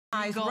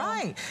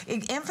Right.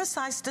 It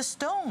emphasizes the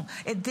stone.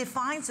 It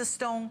defines the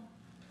stone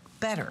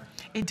better.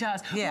 It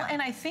does. Yeah. Well,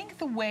 and I think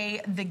the way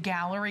the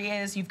gallery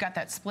is, you've got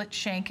that split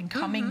shank and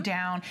coming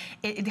down,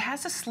 it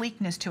has a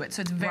sleekness to it,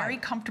 so it's very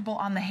comfortable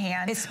on the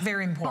hand. It's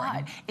very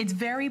important. But it's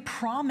very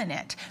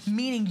prominent,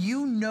 meaning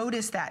you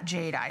notice that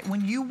jadeite.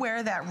 When you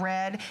wear that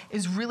red,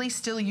 is really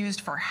still used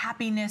for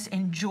happiness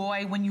and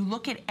joy. When you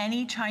look at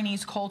any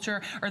Chinese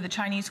culture or the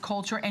Chinese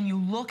culture and you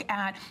look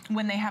at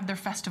when they have their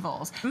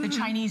festivals, the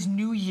Chinese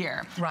New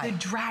Year, the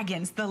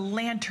dragons, the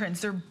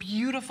lanterns, their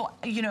beautiful,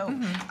 you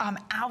know,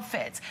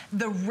 outfits.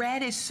 The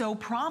red is so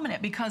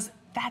prominent because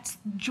that's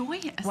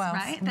joyous,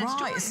 right? That's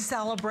joyous. It's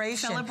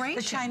celebration.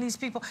 The Chinese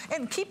people.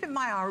 And keep in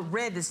mind, our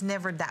red is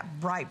never that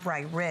bright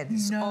red.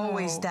 It's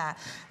always that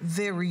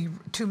very,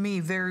 to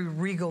me, very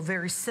regal,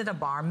 very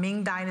cinnabar,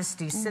 Ming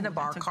Dynasty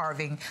cinnabar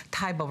carving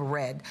type of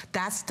red.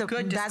 That's the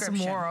that's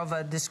more of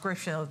a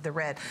description of the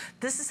red.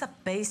 This is a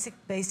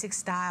basic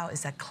style.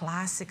 It's a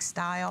classic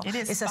style. It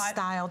is. It's a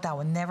style that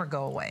will never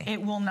go away. It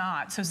will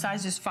not. So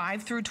sizes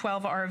 5 through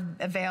 12 are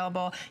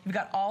available. You've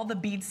got all the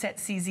bead set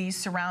CZs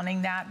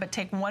surrounding that, but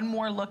take one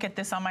more look at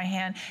this on my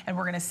hand and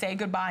we're going to say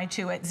goodbye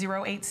to it.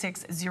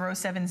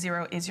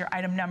 086070 is your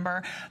item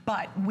number.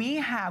 But we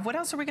have, what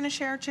else are we going to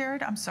share,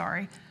 Jared? I'm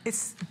sorry.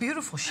 It's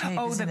beautiful shape.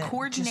 Oh, the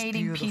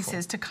coordinating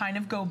pieces to kind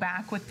of go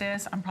back with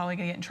this. I'm probably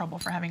going to get in trouble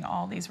for having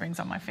all these rings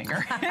on my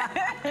finger.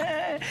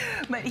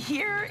 But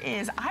here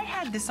is, I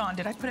had this on.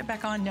 Did I put it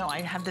back on? No,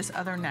 I have this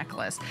other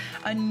necklace.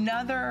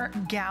 Another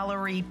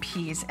gallery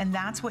piece, and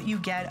that's what you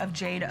get of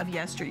Jade of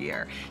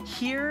Yesteryear.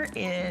 Here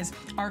is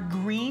our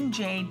green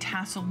jade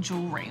tassel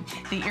jewelry.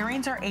 The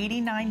earrings are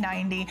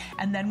 $89.90,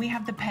 and then we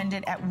have the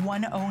pendant at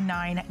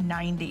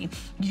 $109.90.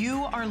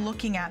 You are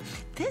looking at,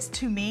 this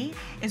to me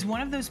is one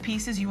of those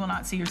pieces you will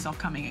not see yourself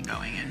coming and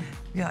going in.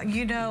 Yeah,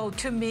 you know,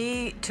 to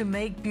me, to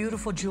make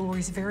beautiful jewelry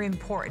is very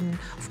important.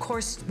 Of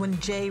course, when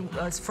jade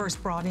was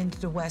first brought into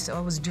the West,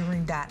 it was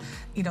during that,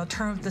 you know,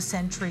 turn of the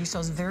century, so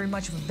it's very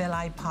much of Belle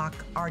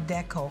Epoque, Art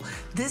Deco.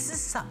 This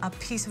is a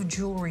piece of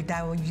jewelry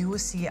that you will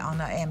see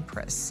on an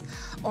empress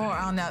or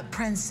on a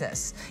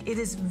princess. It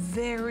is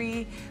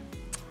very,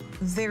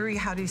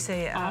 how do you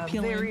say it?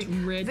 Opulent,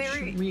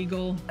 rich,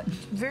 regal.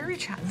 Very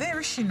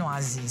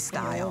chinoise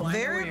style.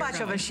 Very much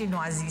of a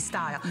chinoise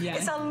style. Yeah.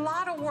 It's a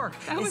lot of work.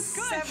 It's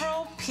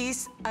several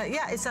piece,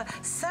 it's a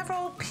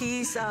several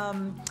piece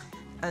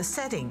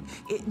setting.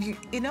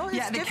 You know,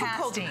 it's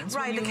difficult.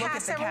 Right, the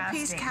several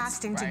piece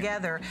casting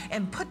together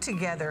and put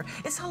together.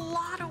 It's a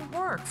lot of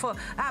work. For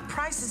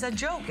price is a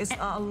joke. It's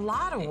a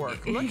lot of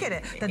work. Look at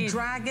it. The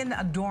dragon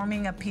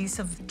adorning a piece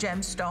of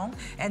gemstone,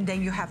 and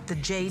then you have the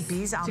jade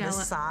beads on the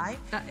side.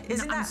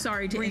 Isn't that I'm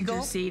sorry to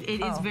intercede.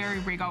 It is very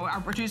regal. Our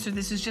producer,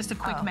 this is just a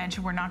quick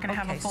mention. We're not going to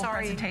have a full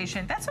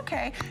presentation. That's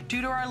okay.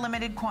 Due to our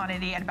limited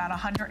quantity at about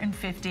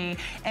 150.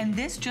 And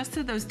this, just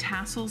to those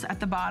tassels at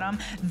the bottom,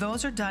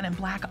 those are done in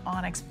black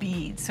onyx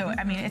beads. So,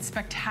 I mean, it's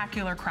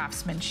spectacular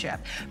craftsmanship.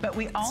 But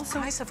we also... It's the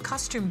price of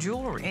costume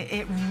jewelry.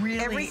 It really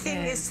Everything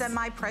is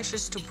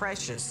semi-precious to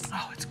precious.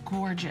 Oh, it's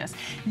gorgeous.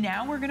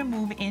 Now we're going to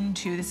move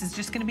into, this is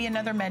just going to be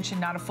another mention,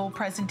 not a full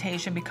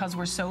presentation because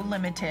we're so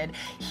limited.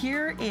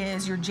 Here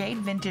is your Jade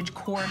Vintage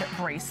cord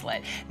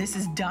bracelet. This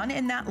is done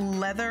in that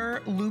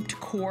leather looped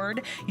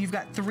cord. You've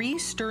got 3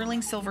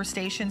 sterling silver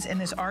stations in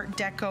this Art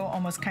Deco,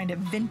 almost kind of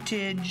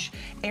vintage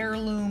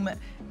heirloom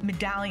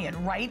medallion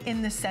right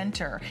in the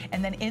center.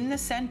 And then in the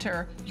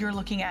center, you're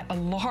looking at a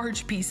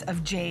large piece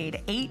of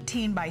jade,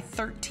 18 by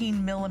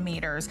 13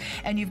 millimeters.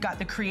 And you've got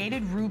the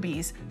created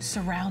rubies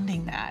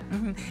surrounding that.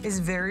 It's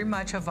very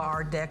much of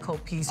our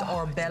Deco piece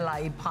or Belle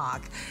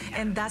Epoque.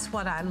 And that's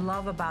what I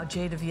love about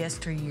Jade of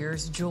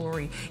Yesteryear's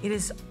jewelry. It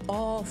is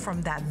all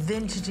from that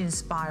vintage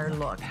inspired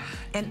look.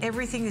 And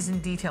everything is in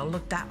detail.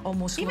 Look, that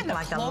almost looks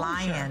like a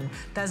lion.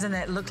 Doesn't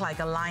it look like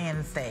a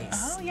lion face?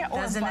 Oh yeah,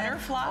 or a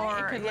butterfly. Or,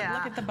 it could look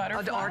at the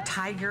butterfly. Or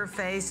tiger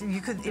face. You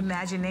could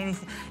imagine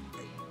anything.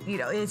 You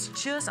know, it's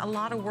just a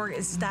lot of work.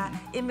 It's that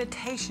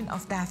imitation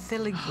of that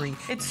filigree.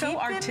 It's so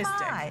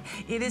artistic.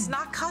 It is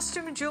not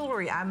custom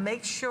jewelry. I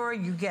make sure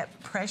you get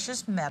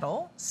precious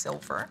metal,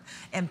 silver,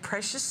 and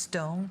precious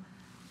stone,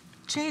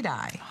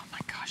 jadeite. Oh my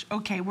gosh.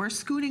 Okay, we're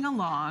scooting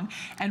along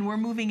and we're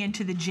moving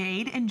into the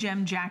jade and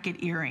gem jacket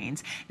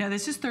earrings. Now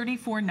this is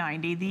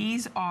 $34.90.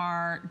 These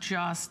are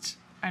just,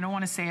 I don't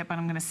want to say it, but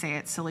I'm going to say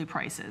it, silly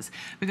prices.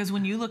 Because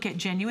when you look at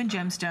genuine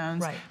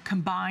gemstones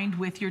combined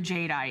with your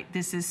jadeite,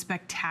 this is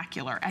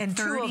spectacular. At and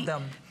 2 of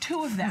them.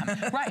 2 of them,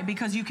 right,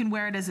 because you can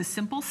wear it as a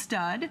simple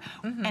stud,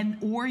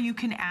 or you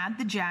can add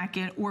the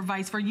jacket, or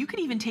vice versa. You could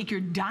even take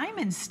your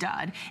diamond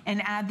stud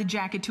and add the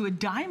jacket to a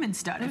diamond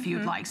stud if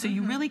you'd like. So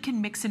you really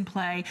can mix and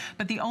play,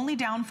 but the only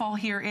downfall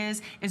here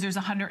is there's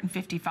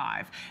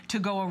 155 to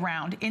go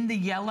around. In the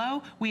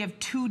yellow, we have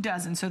 2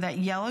 dozen, so that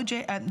yellow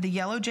jade, the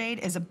yellow jade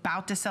is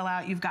about to sell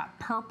out. you've got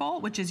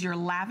purple, which is your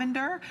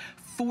lavender,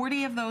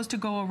 40 of those to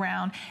go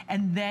around,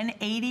 and then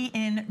 80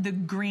 in the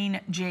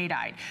green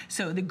jadeite.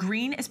 So the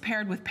green is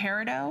paired with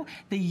peridot,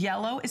 the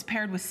yellow is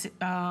paired with,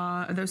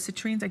 are those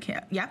citrines? I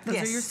can't, yep, those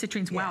are your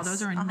citrines. Wow,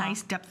 those are a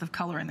nice depth of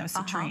color in those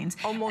citrines.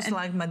 Almost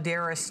like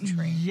Madeira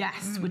citrine.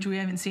 Yes, which we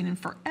haven't seen in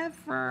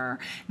forever.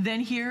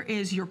 Then here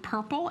is your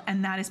purple,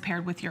 and that is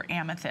paired with your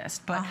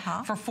amethyst. But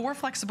for 4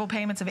 flexible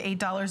payments of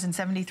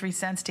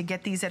 $8.73 to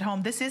get these at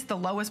home, this is the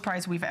lowest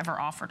price we've ever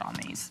offered on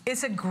these.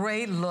 It's a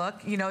great look.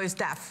 You know, it's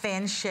that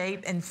fan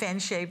shape, and fan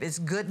shape is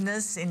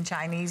goodness in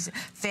Chinese.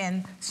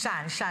 Fan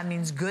shan, shan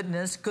means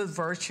goodness, good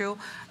virtue.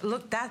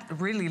 Look, that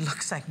really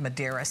looks like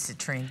Madeira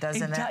citrine,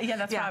 doesn't it? Yeah,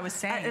 that's what I was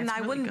saying. And it's I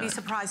really wouldn't good. be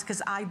surprised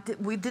because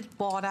we did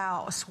bought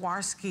out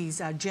Swarovski's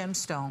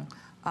Gemstone.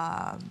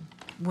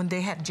 When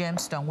they had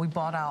Gemstone, we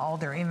bought out all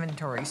their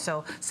inventory.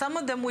 So some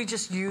of them we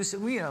just use,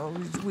 you know,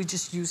 we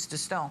just use the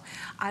stone.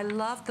 I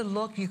love the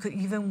look. You could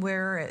even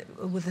wear it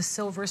with a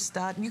silver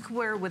stud. You could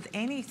wear it with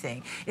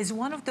anything. It's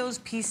one of those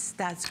pieces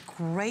that's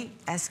great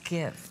as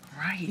gift.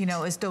 Right. You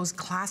know, it's those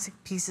classic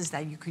pieces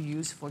that you could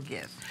use for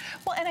gift.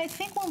 Well, and I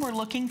think when we're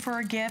looking for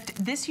a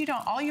gift, this you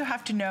don't, all you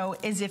have to know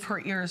is if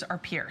her ears are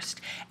pierced.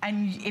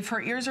 And if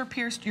her ears are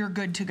pierced, you're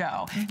good to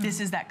go.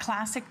 This is that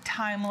classic,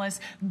 timeless,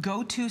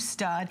 go-to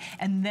stud.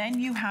 And then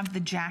you have the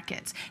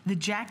jackets. The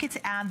jackets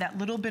add that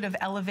little bit of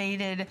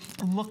elevated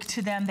look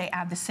to them. They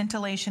add the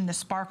scintillation, the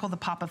sparkle, the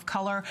pop of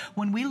color.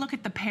 When we look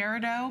at the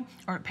peridot,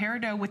 or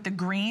peridot with the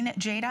green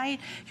jadeite,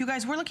 you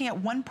guys, we're looking at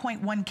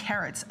 1.1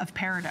 carats of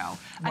peridot.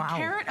 Wow. A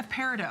carat of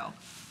peridot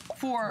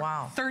for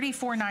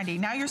 $34.90.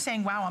 Now you're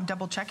saying, wow, I'm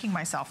double checking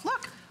myself.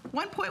 Look,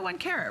 1.1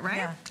 carat, right?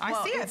 Yeah.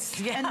 I see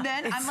it. Yeah, and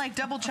then I'm like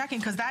double checking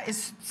because that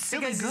is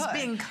silly because good.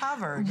 It's being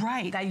covered.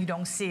 Right. That you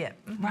don't see it.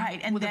 Right.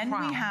 And then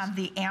we have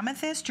the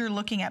amethyst. You're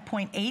looking at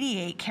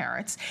 0.88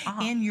 carats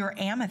in your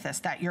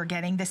amethyst that you're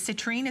getting. The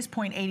citrine is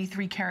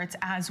 0.83 carats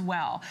as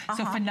well.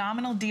 So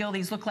phenomenal deal.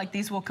 These look like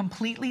these will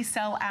completely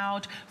sell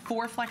out.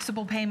 4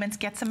 flexible payments,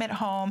 gets them at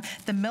home.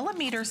 The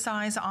millimeter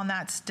size on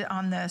that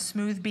on the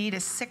smooth bead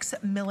is 6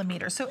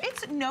 millimeters. So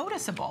it's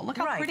noticeable. Look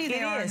how pretty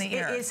they are in the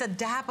ear. It's a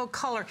dab of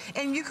color.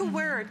 And you can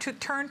wear it to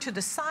turn to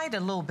the side a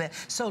little bit.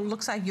 So it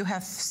looks like you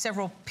have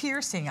several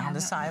piercing on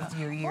the side of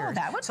your ear. Oh,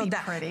 that would be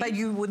pretty. But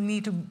you would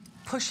need to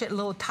push it a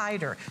little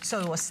tighter so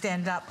it will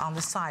stand up on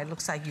the side.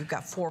 Looks like you've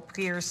got 4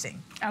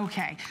 piercing.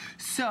 Okay,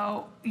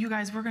 so you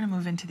guys, we're gonna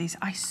move into these.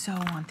 I so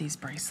want these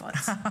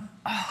bracelets. Oh,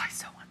 I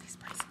so want these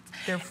bracelets.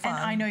 They're fun.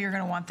 And I know you're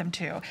gonna want them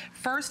too.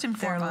 First and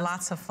foremost. They're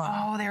lots of fun.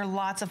 Oh, they're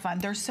lots of fun.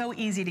 They're so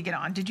easy to get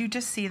on. Did you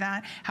just see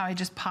that? How I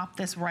just popped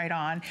this right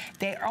on?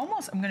 They're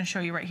almost, I'm gonna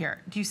show you right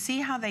here. Do you see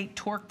how they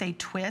torque, they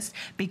twist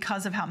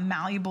because of how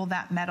malleable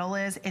that metal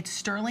is? It's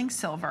sterling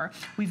silver.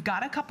 We've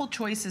got a couple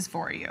choices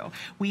for you.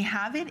 We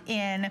have it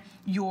in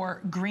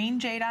your green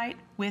jadeite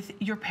with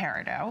your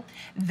peridot.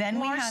 Then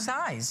large we have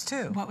size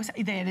too. What was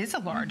it? It is a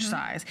large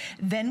size.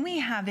 Then we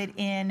have it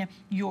in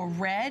your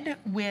red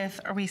with,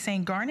 are we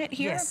saying garnet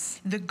here? Yes.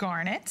 The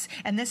garnet,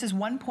 and this is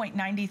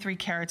 1.93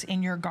 carats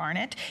in your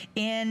garnet.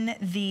 In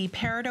the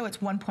peridot, it's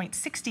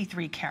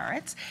 1.63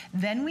 carats.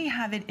 Then we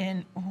have it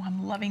in, oh,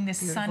 I'm loving this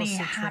beautiful sunny,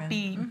 citrine.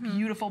 happy,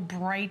 beautiful,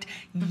 bright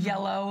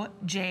yellow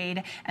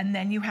jade. And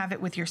then you have it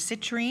with your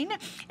citrine,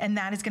 and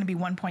that is gonna be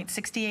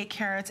 1.68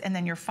 carats. And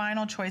then your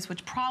final choice,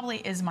 which probably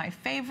is my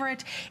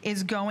favorite,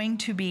 is going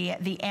to be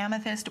the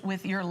amethyst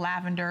with your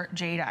lavender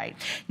jadeite.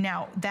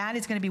 Now, that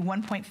is gonna be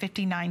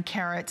 1.59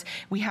 carats.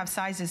 We have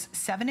sizes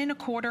 7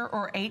 1/4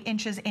 or 8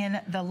 inches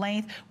in the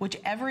length,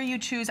 whichever you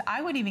choose.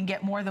 I would even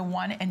get more than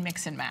one and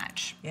mix and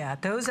match. Yeah,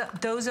 those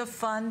are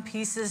fun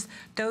pieces.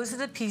 Those are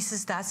the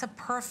pieces, that's a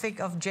perfect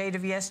of Jade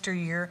of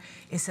Yesteryear.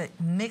 It's a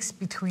mix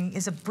between,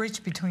 it's a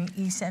bridge between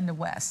East and the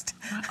West.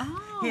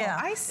 Oh, yeah,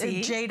 I see.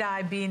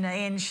 Jadeite being an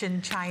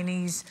ancient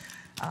Chinese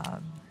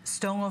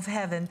stone of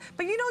heaven.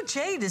 But you know,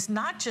 jade is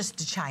not just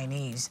the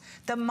Chinese.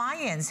 The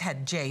Mayans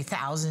had jade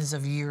thousands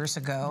of years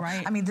ago.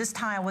 Right. I mean, this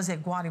time I was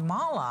at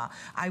Guatemala.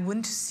 I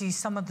went to see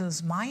some of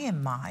those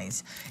Mayan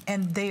mines,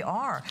 and they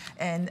are.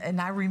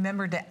 And I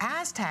remember the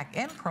Aztec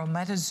Emperor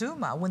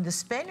Montezuma, when the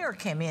Spaniard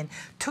came in,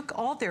 took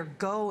all their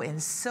gold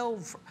and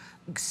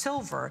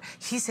silver,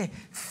 he said,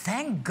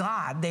 thank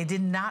God they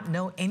did not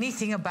know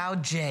anything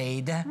about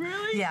jade.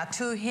 Really? Yeah,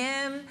 to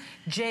him,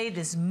 jade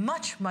is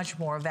much, much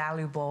more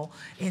valuable.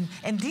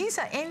 And these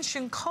are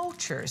ancient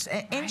cultures,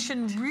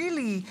 ancient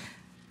really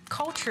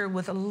culture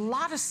with a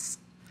lot of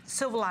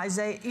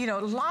civilization, you know,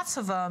 lots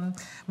of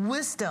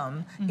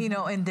wisdom, you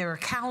know, in their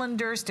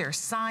calendars, their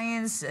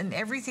science, and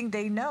everything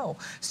they know.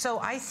 So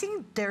I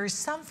think there's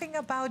something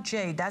about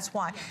jade. That's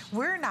why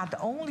we're not the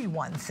only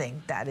one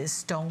thing that is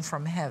stone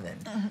from heaven.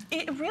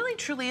 It really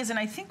truly is, and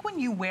I think when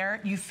you wear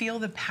it, you feel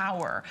the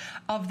power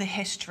of the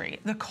history,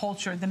 the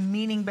culture, the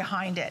meaning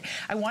behind it.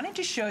 I wanted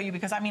to show you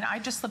because, I mean, I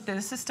just slipped it.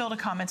 This is still to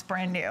come. It's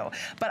brand new.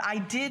 But I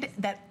did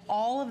that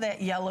all of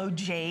that yellow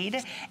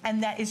jade,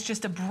 and that is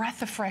just a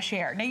breath of fresh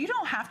air. Now, you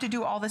don't have to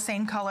do all the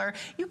same color.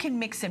 You can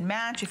mix and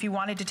match. If you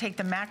wanted to take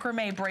the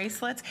macrame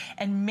bracelets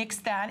and mix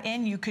that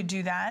in, you could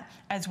do that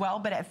as well.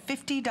 But at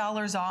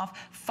 $50 off,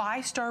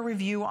 5-star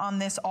review on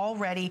this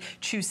already.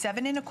 Choose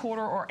 7 1/4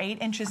 or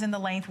 8 inches in the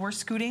length. We're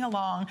scooting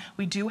along.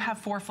 We do have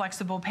 4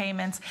 flexible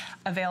payments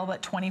available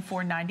at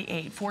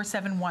 $24.98,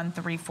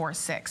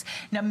 471-346.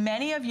 Now,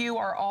 many of you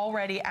are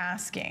already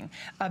asking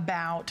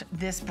about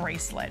this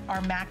bracelet,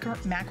 our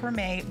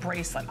macrame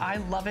bracelet. I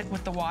love it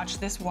with the watch.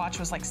 This watch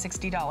was like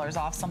 $60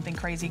 off, something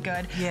crazy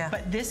good. Yeah,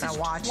 but this is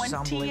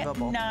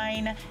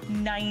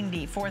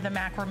 $29.90 for the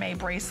macrame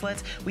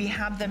bracelets. We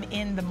have them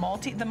in the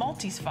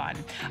multis fun.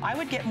 I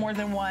would get more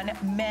than one.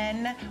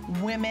 Men,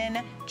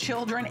 women,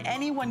 children,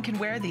 anyone can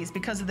wear these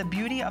because of the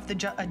beauty of the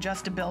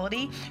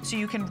adjustability. So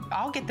you can,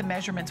 I'll get the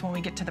measurements when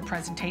we get to the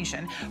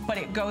presentation, but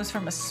it goes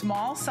from a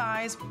small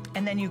size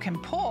and then you can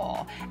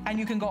pull and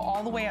you can go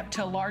all the way up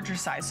to a larger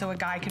size. So a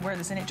guy could wear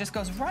this and it just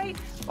goes right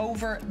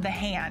over the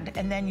hand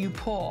and then you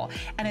pull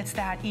and it's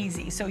that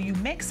easy. So you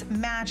mix,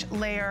 match,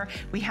 layer.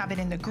 We have it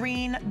in the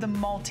green, the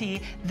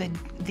multi, the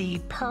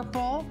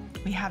purple.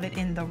 We have it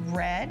in the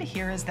red.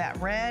 Here is that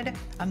red.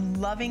 I'm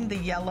loving the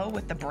yellow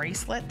with the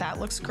bracelet. That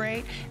looks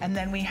great. And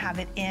then we have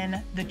it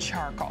in the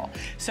charcoal.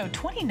 So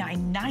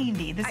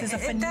 $29.90. This is a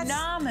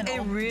phenomenal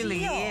deal. It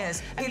really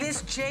is. It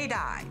is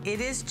jade-eye.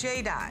 It is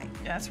jade-eye.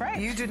 That's right.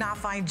 You do not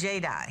find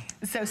jade-eye.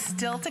 So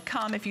still to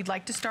come. If you'd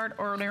like to start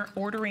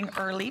ordering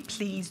early,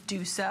 please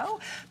do so.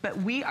 But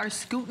we are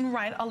scooting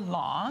right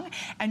along.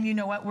 And you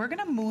know what? We're going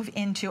to move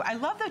into, I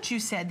love that you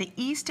said the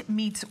East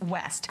meets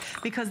West,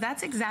 because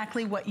that's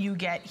exactly what you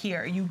get here.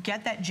 You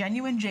get that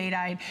genuine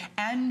jadeite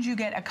and you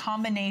get a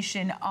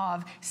combination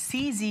of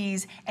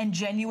CZs and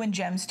genuine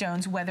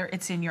gemstones, whether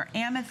it's in your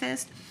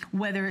amethyst,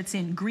 whether it's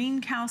in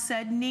green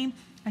chalcedony,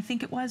 I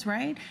think it was,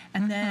 right?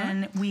 And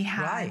then we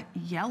have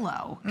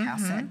yellow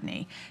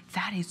chalcedony.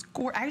 That is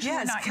gorgeous. Actually,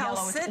 yeah, not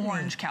yellow, it's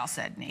orange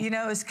chalcedony. You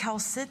know, it's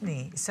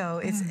chalcedony. So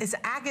it's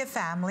agate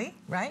family,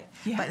 right?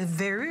 Yes. But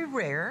very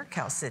rare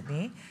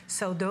chalcedony.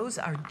 So those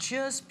are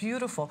just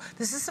beautiful.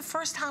 This is the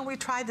first time we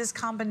tried this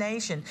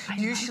combination.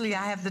 Usually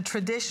I have the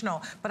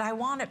traditional, but I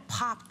want it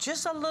popped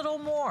just a little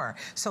more.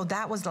 So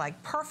that was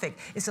like perfect.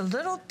 It's a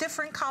little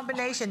different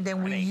combination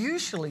than we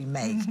usually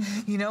make.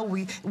 You know,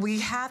 we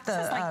have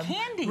the... It's like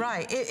candy.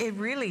 Right. It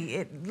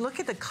really, look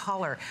at the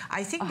color.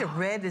 I think the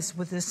red is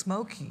with the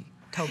smoky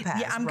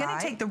topaz, yeah, I'm going to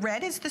take the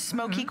red is the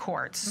smoky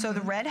quartz. So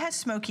the red has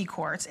smoky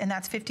quartz, and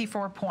that's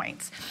 54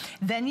 points.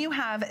 Then you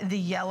have the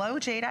yellow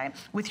jadeite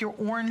with your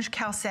orange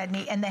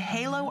chalcedony, and the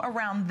halo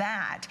around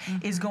that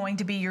is going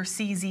to be your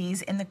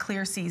CZs and the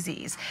clear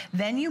CZs.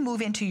 Then you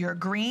move into your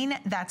green.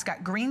 That's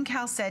got green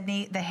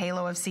chalcedony, the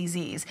halo of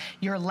CZs.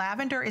 Your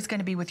lavender is going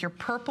to be with your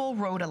purple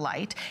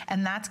rhodolite,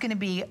 and that's going to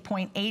be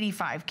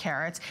 0.85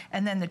 carats.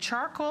 And then the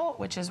charcoal,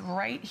 which is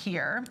right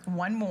here,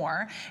 one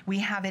more, we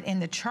have it in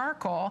the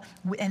charcoal,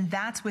 and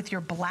that's with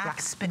your black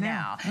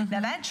spinel. Now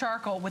that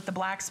charcoal with the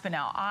black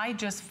spinel, I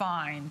just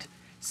find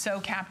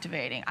so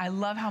captivating. I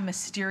love how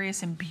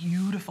mysterious and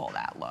beautiful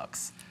that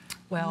looks.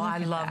 Well, I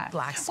love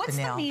black spinel. What's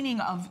the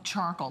meaning of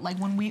charcoal? Like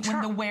when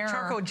the wearer...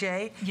 Charcoal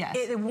jade, yes.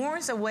 It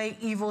warns away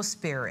evil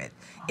spirit.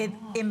 It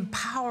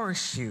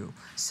empowers you.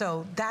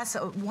 So that's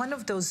one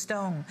of those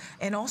stones.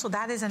 And also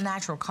that is a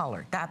natural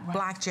color. That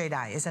black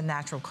jadeite is a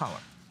natural color.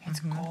 It's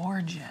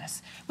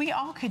gorgeous. We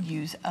all could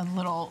use a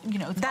little, you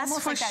know, it's that's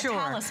almost for like that sure.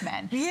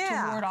 Talisman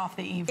to ward off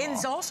the evil. And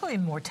it's also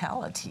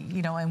immortality,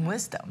 you know, and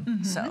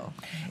wisdom. So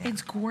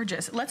it's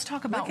gorgeous. Let's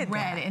talk about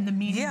red and the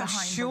meaning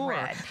behind the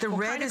red. The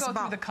red is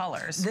about the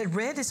colors. The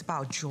red is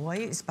about joy.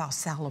 It's about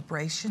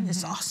celebration.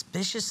 It's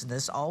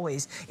auspiciousness.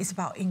 Always. It's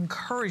about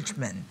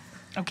encouragement.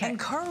 Okay.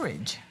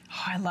 Encourage.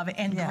 Oh, I love it.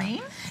 And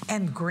green?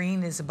 And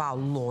green is about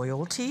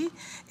loyalty.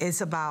 It's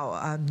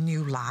about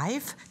new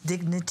life,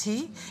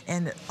 dignity,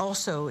 and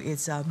also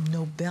it's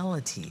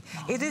nobility.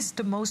 It is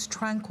the most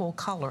tranquil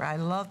color. I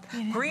love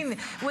green.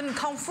 When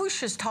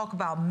Confucius talk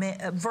about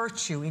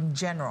virtue in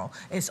general,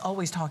 it's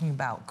always talking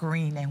about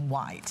green and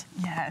white.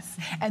 Yes.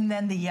 And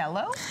then the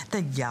yellow?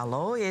 The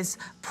yellow is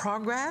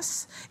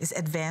progress, it's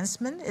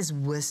advancement, it's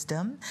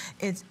wisdom,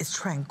 it's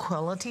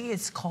tranquility.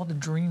 It's called the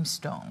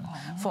dreamstone.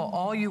 For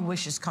all your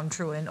wishes come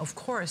true. And of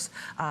course,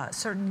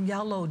 certain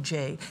yellow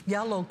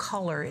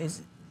color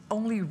is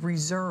only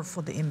reserved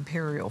for the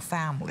imperial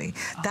family.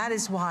 That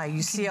is why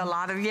you see a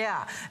lot of,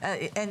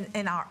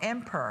 and our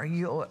emperor,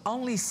 you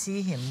only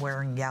see him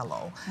wearing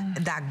yellow,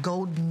 that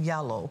golden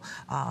yellow.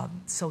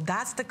 So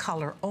that's the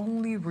color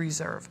only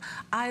reserved.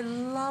 I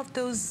love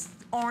those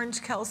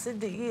orange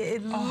chalcedony.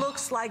 It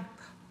looks like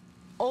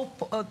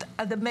opal,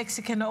 the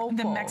Mexican opal.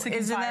 The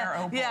Mexican fire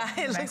opal. Yeah,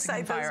 it looks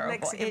like those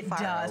Mexican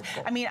fire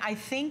opal. I mean, I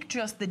think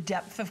just the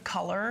depth of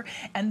color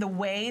and the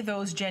way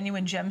those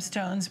genuine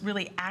gemstones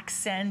really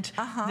accent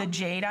the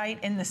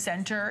jadeite in the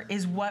center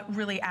is what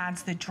really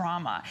adds the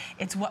drama.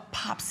 It's what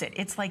pops it.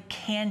 It's like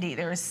candy.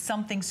 There is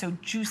something so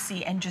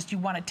juicy and just you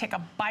want to take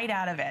a bite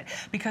out of it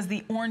because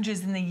the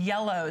oranges and the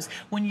yellows,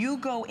 when you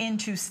go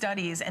into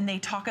studies and they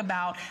talk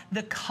about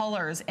the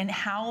colors and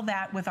how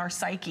that with our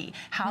psyche,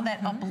 how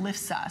that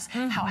uplifts us,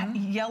 how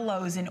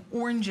yellows and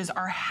oranges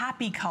are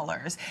happy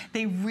colors.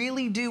 They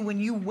really do. When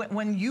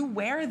you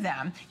wear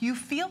them, you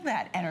feel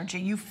that energy,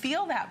 you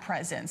feel that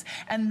presence,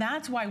 and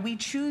that's why we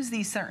choose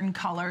these certain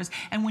colors.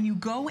 And when you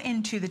go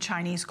into the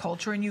Chinese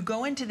culture and you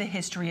go into the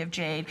history of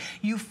jade,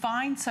 you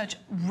find such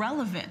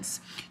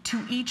relevance to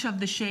each of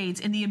the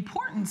shades and the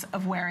importance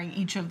of wearing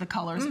each of the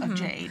colors of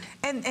jade.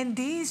 And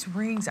these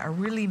rings are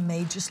really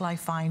made just like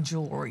fine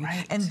jewelry,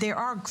 and they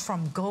are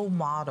from gold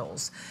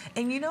models.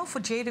 And you know, for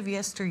Jade of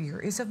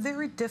Yesteryear, it's a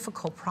very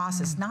difficult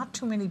process. Not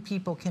too many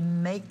people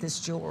can make this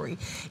jewelry.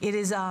 It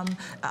is,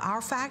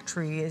 our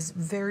factory is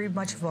very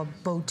much of a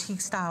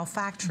boutique style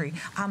factory.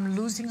 I'm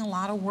losing a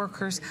lot of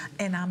workers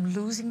and I'm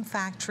losing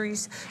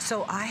factories.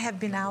 So I have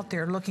been out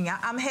there looking.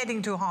 I'm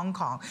heading to Hong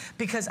Kong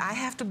because I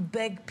have to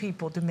beg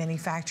people to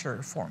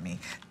manufacture for me.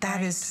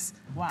 That is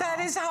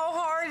how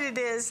hard it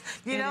is.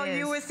 You know,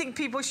 you would think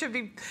people should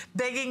be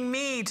begging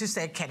me to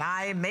say, can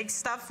I make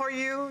stuff for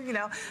you? You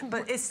know,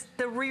 but it's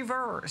the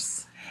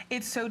reverse.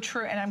 It's so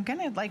true, and I'm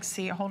gonna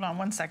see, hold on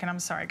one second, I'm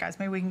sorry guys,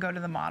 maybe we can go to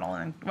the model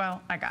and,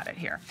 well, I got it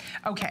here.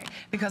 Okay,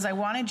 because I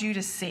wanted you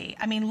to see,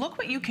 I mean, look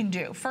what you can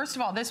do. First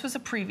of all, this was a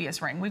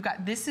previous ring. We've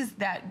got, this is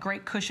that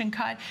great cushion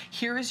cut.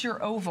 Here is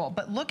your oval,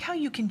 but look how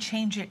you can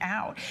change it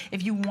out.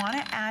 If you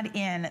wanna add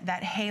in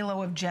that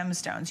halo of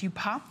gemstones, you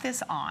pop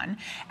this on,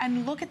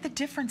 and look at the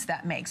difference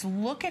that makes.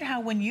 Look at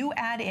how when you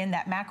add in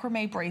that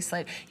macrame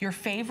bracelet, your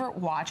favorite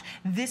watch,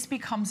 this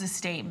becomes a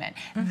statement.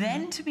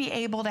 Then to be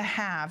able to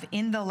have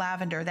in the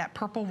lavender, that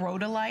purple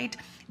rhodolite,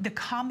 the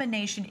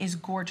combination is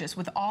gorgeous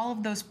with all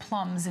of those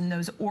plums and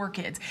those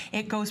orchids.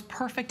 It goes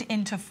perfect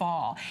into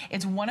fall.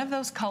 It's one of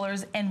those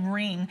colors and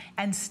ring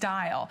and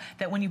style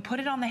that when you put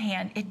it on the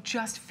hand, it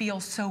just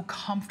feels so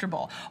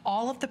comfortable.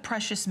 All of the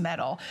precious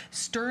metal,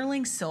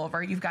 sterling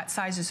silver, you've got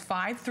sizes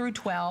 5 through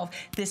 12.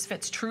 This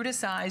fits true to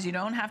size. You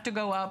don't have to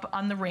go up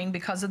on the ring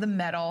because of the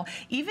metal.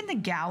 Even the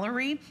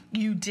gallery,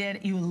 you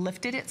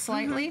lifted it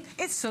slightly.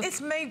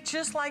 It's made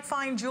just like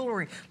fine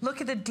jewelry. Look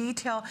at the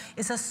detail.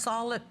 It's a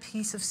solid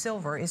piece of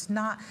silver. It's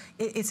not,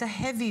 it's a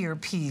heavier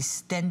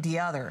piece than the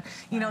other.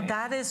 You know,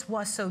 that is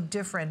what's so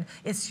different.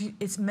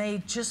 It's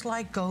made just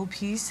like gold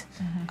piece.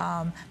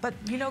 But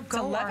you know,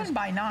 gold. It's 11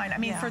 by 9. I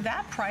mean, for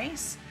that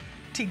price,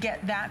 to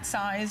get that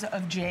size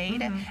of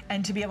jade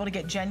and to be able to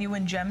get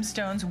genuine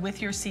gemstones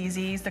with your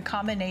CZs, the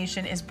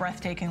combination is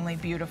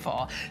breathtakingly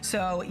beautiful.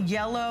 So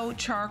yellow,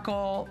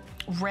 charcoal,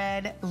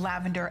 red,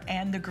 lavender,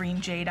 and the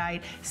green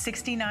jadeite,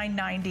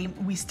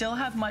 $69.90. We still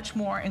have much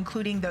more,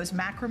 including those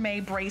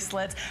macrame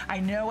bracelets. I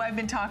know I've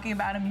been talking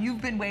about them.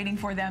 You've been waiting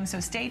for them,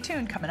 so stay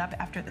tuned. Coming up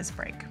after this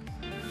break.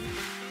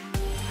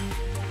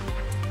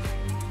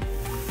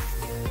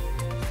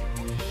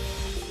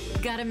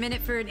 Got a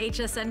minute for an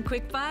HSN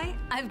quick buy?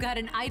 I've got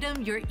an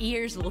item your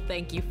ears will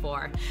thank you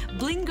for.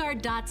 Bling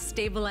Guard Dots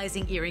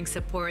stabilizing earring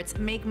supports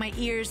make my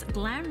ears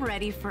glam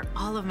ready for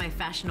all of my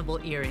fashionable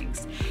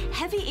earrings.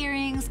 Heavy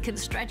earrings can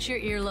stretch your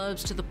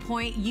earlobes to the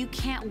point you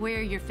can't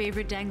wear your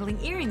favorite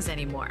dangling earrings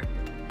anymore.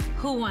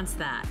 Who wants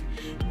that?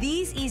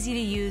 These easy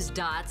to use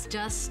dots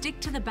just stick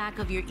to the back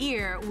of your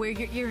ear where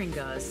your earring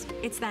goes.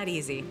 It's that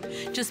easy.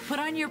 Just put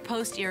on your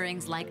post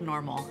earrings like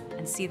normal.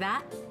 And see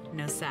that?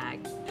 No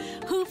sag.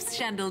 Hoops,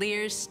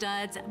 chandeliers,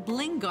 studs,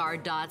 Bling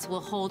Guard dots will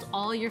hold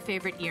all your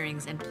favorite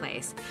earrings in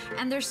place.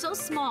 And they're so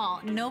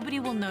small, nobody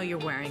will know you're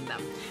wearing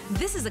them.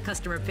 This is a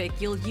customer pick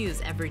you'll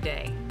use every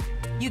day.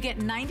 You get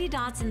 90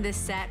 dots in this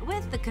set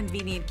with the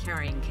convenient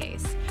carrying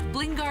case.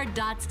 Bling Guard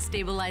Dots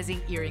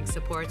stabilizing earring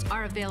supports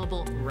are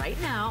available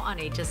right now on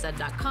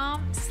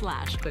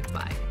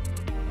hsn.com/quickbuy.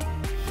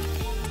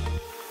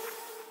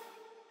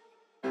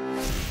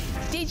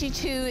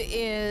 DG2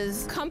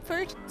 is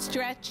comfort,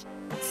 stretch,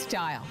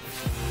 style.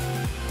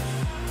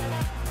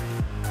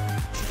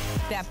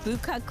 That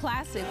bootcut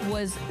classic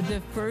was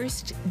the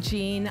first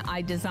jean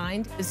I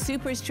designed. The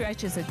Super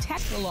Stretch is a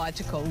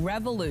technological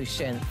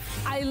revolution.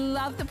 I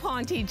love the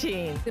Ponte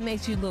jean. It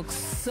makes you look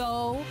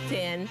so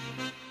thin.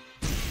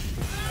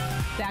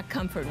 That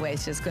comfort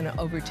waist is going to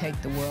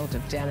overtake the world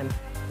of denim.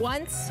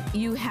 Once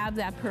you have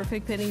that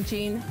perfect fitting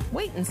jean,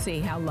 wait and see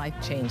how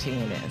life-changing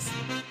it is.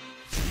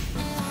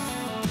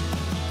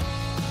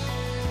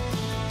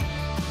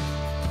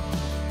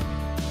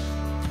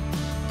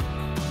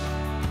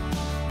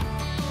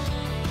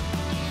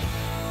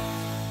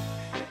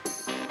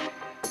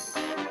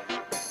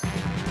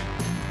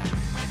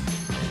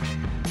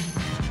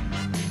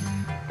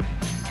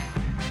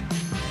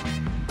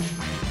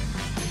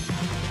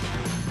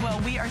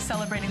 Well, we are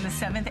celebrating the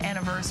 7th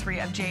anniversary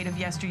of Jade of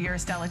Yesteryear.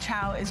 Stella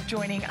Chow is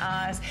joining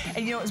us.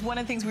 And you know, it was one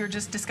of the things we were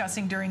just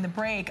discussing during the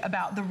break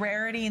about the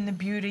rarity and the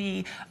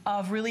beauty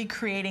of really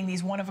creating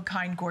these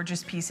one-of-a-kind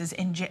gorgeous pieces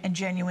in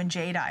genuine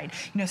jadeite.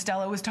 You know,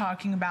 Stella was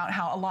talking about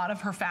how a lot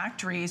of her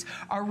factories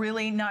are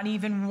really not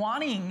even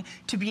wanting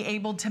to be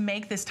able to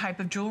make this type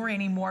of jewelry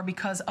anymore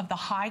because of the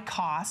high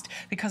cost,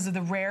 because of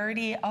the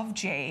rarity of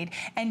jade,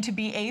 and to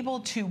be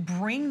able to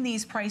bring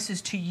these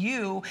prices to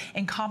you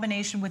in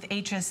combination with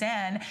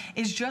HSN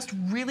is just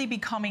really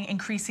becoming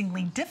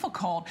increasingly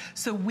difficult.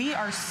 So we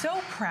are so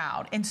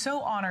proud and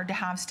so honored to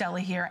have Stella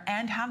here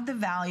and have the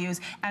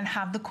values and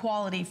have the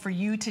quality for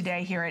you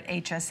today here at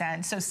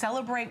HSN. So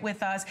celebrate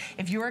with us.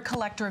 If you're a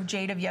collector of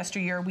Jade of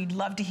Yesteryear, we'd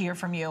love to hear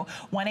from you.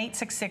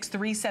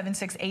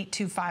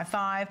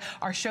 1-866-376-8255.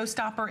 Our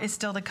showstopper is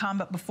still to come,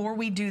 but before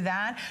we do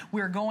that,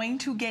 we're going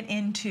to get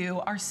into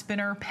our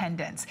spinner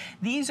pendants.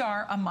 These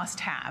are a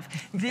must-have.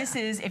 This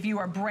is, if you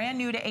are brand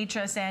new to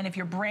HSN, if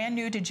you're brand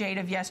new to Jade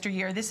of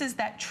Yesteryear, this is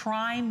that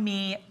Try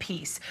Me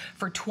piece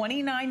for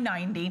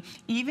 $29.90.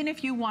 Even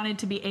if you wanted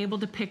to be able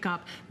to pick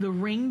up the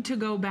ring to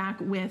go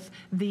back with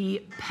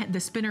the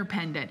spinner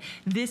pendant,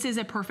 this is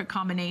a perfect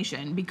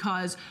combination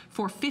because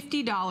for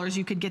 $50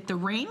 you could get the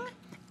ring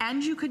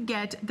and you could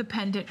get the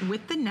pendant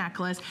with the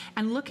necklace,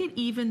 and look at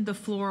even the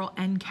floral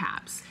end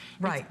caps.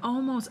 Right. It's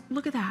almost,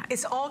 look at that.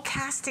 It's all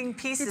casting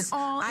pieces. It's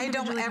all I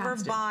don't ever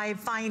casted. buy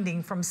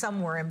finding from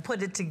somewhere and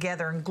put it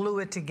together and glue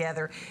it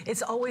together.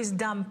 It's always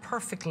done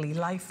perfectly,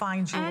 like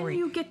fine jewelry. And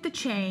you get the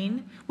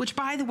chain, which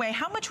by the way,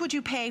 how much would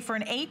you pay for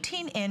an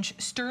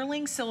 18-inch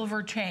sterling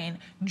silver chain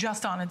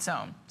just on its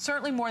own?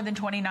 Certainly more than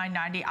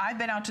 $29.90. I've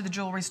been out to the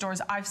jewelry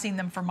stores, I've seen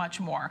them for much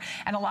more.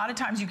 And a lot of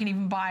times you can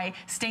even buy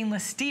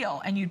stainless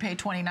steel and you'd pay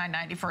 $29.90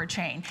 for a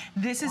chain.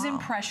 This is in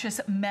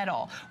precious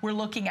metal. We're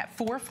looking at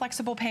 4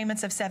 flexible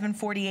payments of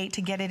 $748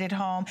 to get it at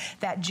home.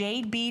 That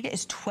jade bead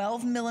is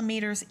 12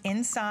 millimeters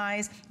in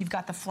size. You've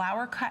got the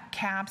flower cut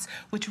caps,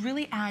 which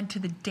really add to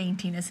the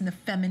daintiness and the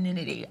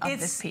femininity of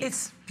this piece.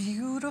 It's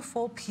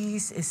beautiful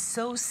piece. It's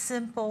so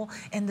simple,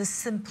 and the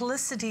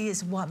simplicity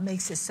is what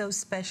makes it so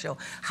special.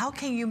 How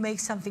can you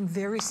make something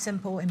very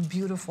simple and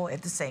beautiful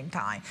at the same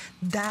time?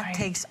 That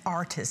takes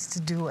artists to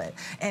do it.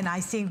 And I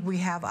think we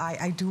have,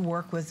 I do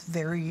work with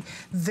very,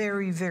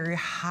 very, very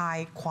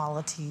high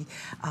quality,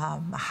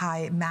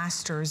 high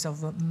masters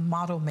of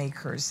model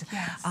makers.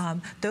 Yes.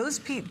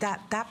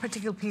 That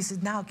particular piece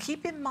is, now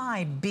keep in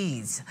mind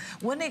beads.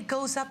 When it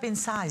goes up in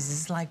size,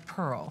 it's like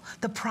pearl.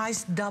 The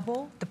price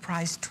double, the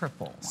price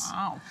triple.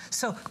 Wow.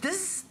 So this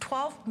is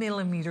 12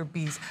 millimeter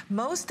beads.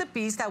 Most of the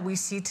beads that we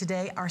see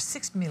today are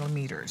 6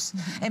 millimeters.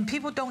 And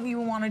people don't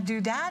even want to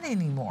do that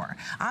anymore.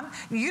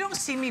 You don't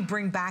see me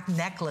bring back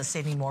necklace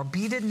anymore.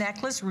 Beaded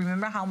necklace,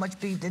 remember how much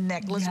beaded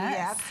necklace we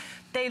have?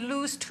 They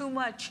lose too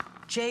much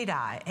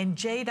jadeite, and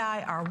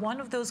jadeite are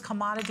one of those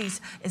commodities.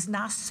 It's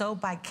not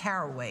sold by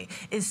caraway,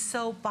 it's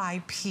sold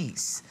by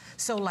piece.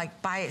 So like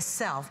by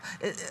itself,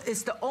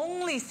 it's the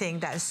only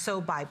thing that is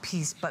sold by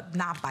piece, but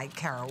not by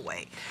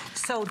caraway.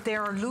 So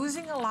they're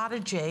losing a lot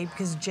of jade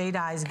because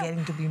jadeite is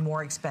getting to be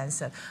more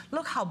expensive.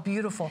 Look how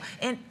beautiful.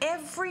 And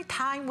every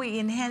time we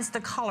enhance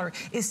the color,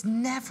 it's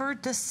never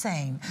the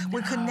same. No.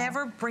 We could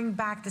never bring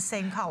back the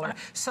same color.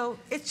 So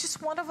it's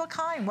just one of a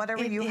kind,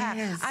 whatever you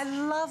have. I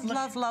love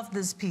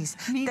this piece.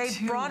 They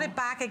brought it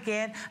back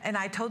again, and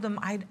I told them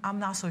I'm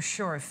not so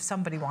sure if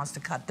somebody wants to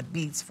cut the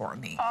beads for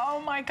me.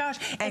 Oh my gosh.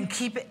 And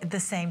keep it the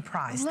same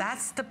price.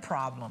 That's the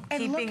problem,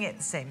 keeping it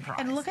the same price.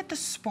 And look at the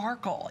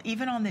sparkle.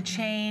 Even on the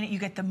chain, you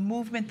get the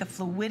movement, the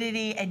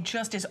fluidity. It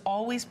just is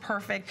always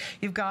perfect.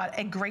 You've got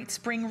a great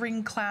spring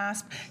ring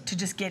clasp to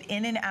just get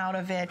in and out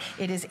of it.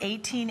 It is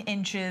 18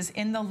 inches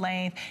in the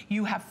length.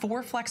 You have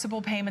 4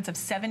 flexible payments of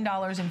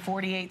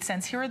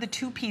 $7.48. Here are the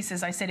 2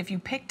 pieces I said if you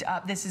picked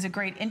up. This is a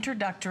great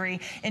introductory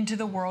into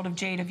the world of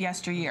Jade of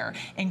Yesteryear.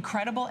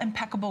 Incredible,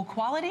 impeccable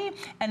quality,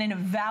 and in a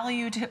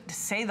value to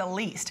say the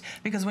least.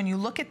 Because when you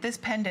look at this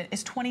pendant,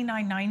 it's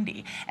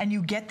 $29.90, and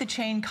you get the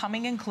chain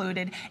coming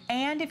included.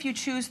 And if you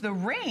choose the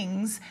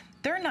rings,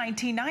 they're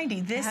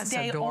 $19.90 this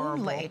day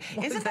only.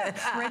 Isn't that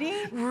pretty?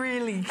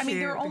 Really cute. I mean,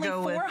 there are only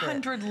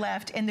 400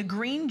 left, and the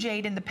green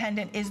jade in the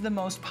pendant is the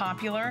most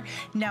popular.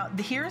 Now,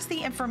 here's the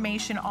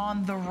information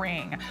on the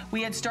ring.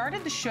 We had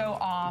started the show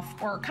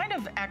off, or kind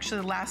of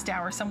actually last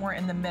hour, somewhere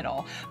in the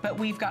middle, but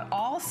we've got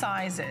all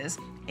sizes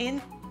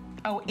in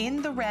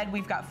the red,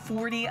 we've got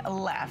 40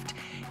 left.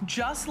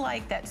 Just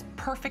like that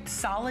perfect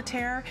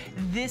solitaire,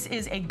 this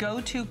is a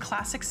go-to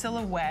classic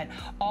silhouette.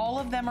 All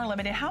of them are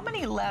limited. How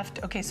many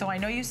left? Okay, so I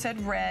know you said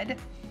red.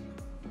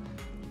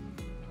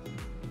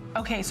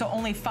 Okay, so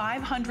only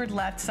 500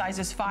 left,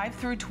 sizes 5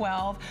 through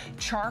 12.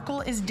 Charcoal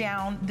is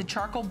down, the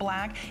charcoal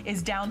black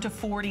is down to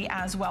 40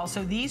 as well.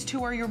 So these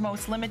two are your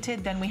most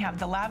limited. Then we have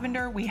the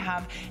lavender, we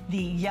have the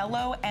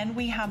yellow, and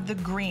we have the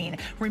green.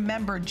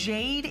 Remember,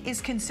 jade is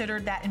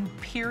considered that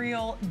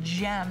imperial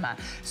gem.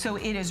 So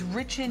it is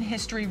rich in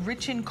history,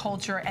 rich in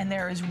culture, and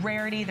there is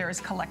rarity, there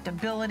is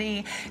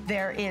collectability,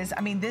 there is,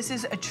 I mean, this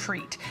is a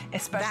treat,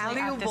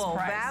 especially at this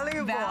price.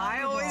 Valuable.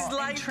 I always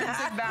like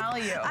intrinsic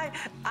value.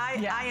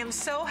 I am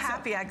so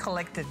happy I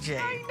collected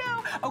jade. I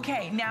know.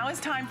 Okay, now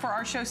it's time for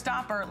our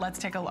showstopper. Let's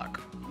take a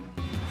look.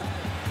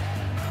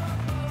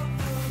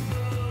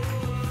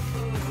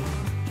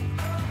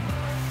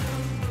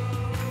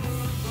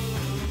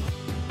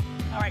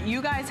 All right,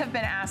 you guys have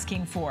been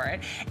asking for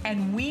it,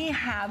 and we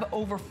have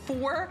over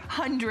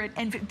 400,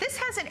 and this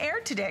hasn't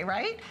aired today,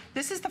 right?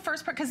 This is the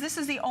first part, because this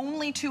is the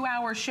only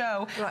 2-hour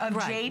show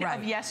of Jade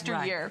of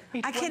Yesteryear.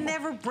 Right. I can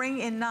never bring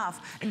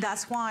enough, and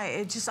that's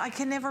why I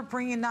can never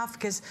bring enough,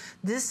 because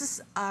this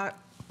is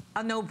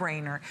a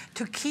no-brainer.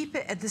 To keep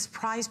it at this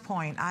price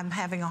point, I'm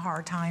having a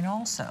hard time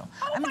also.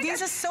 Oh, I mean,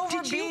 these are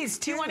silver beads,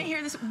 too. Do you want to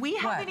hear this? We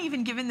haven't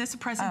even given this a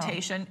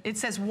presentation. It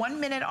says 1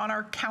 minute on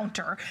our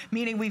counter,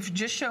 meaning we've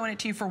just shown it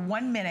to you for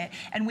 1 minute,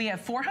 and we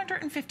have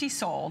 450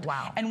 sold.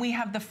 Wow. And we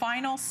have the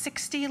final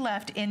 60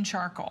 left in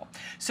charcoal.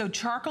 So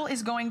charcoal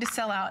is going to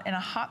sell out in a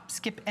hop,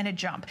 skip, and a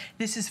jump.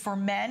 This is for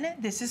men,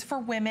 this is for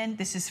women,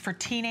 this is for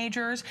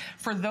teenagers.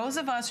 For those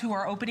of us who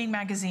are opening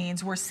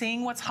magazines, we're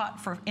seeing what's hot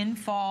for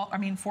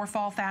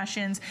fall fashion,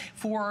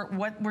 for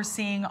what we're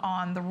seeing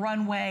on the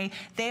runway.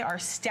 They are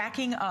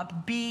stacking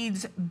up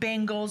beads,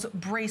 bangles,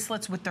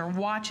 bracelets with their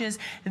watches.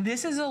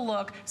 This is a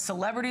look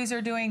celebrities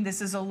are doing. This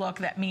is a look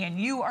that me and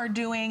you are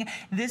doing.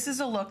 This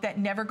is a look that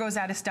never goes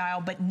out of style,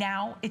 but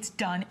now it's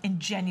done in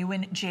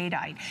genuine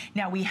jadeite.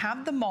 Now we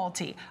have the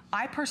multi.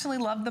 I personally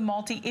love the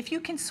multi. If you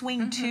can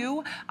swing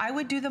two, I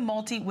would do the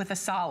multi with a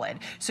solid.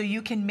 So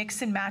you can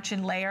mix and match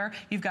and layer.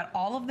 You've got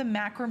all of the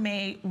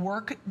macrame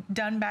work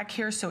done back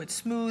here, so it's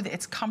smooth,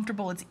 it's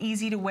comfortable, it's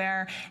easy to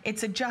wear,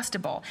 it's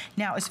adjustable.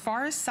 Now, as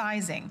far as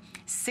sizing,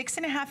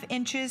 6.5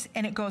 inches,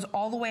 and it goes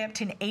all the way up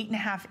to an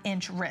 8.5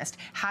 inch wrist.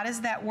 How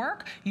does that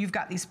work? You've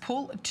got these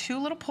two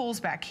little pulls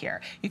back here.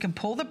 You can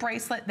pull the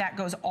bracelet, that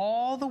goes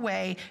all the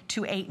way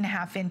to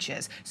 8.5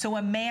 inches. So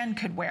a man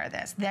could wear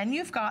this. Then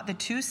you've got the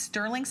 2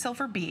 sterling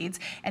silver beads,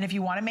 and if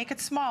you want to make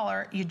it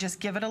smaller, you just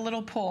give it a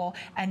little pull,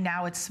 and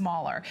now it's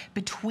smaller.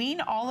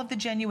 Between all of the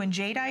genuine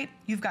jadeite,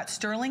 you've got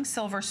sterling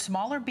silver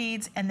smaller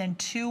beads, and then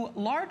 2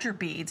 larger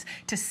beads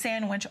to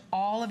sandwich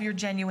all of your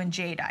genuine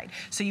jadeite.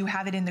 So you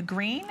have it in the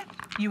green,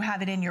 you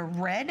have it in your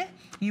red,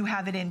 you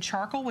have it in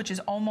charcoal, which is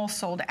almost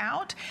sold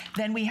out.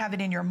 Then we have it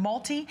in your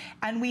multi,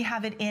 and we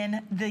have it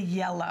in the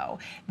yellow.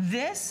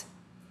 This,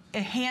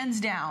 hands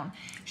down,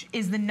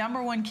 is the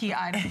 #1 key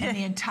item in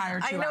the entire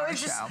 2-hour show. I know,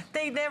 it's just,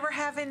 they never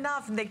have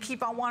enough, and they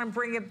keep on wanting to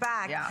bring it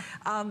back. Yeah.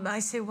 I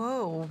say,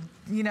 whoa,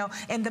 you know,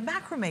 and the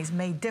macrame is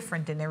made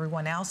different than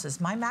everyone else's.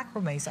 My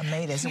macrames are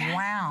made as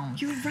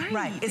round. You're right.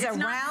 Right, it's a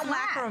round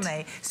flat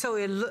macrame, so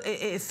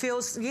it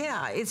feels,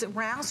 it's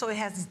round, so it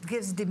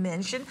gives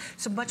dimension,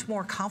 so much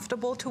more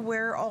comfortable to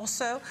wear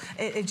also.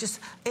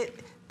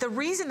 The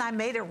reason I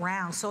made it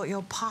round, so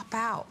it'll pop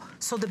out,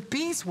 so the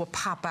beads will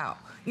pop out.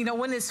 You know,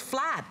 when it's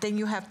flat, then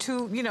you have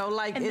two, you know,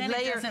 like and then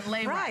it doesn't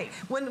lay right.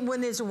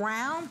 When it's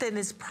round, then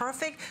it's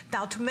perfect.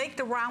 Now, to make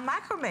the round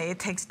macrame, it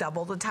takes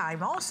double the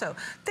time also.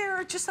 There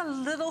are just a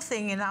little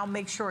thing, and I'll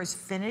make sure it's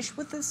finished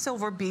with the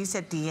silver beads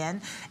at the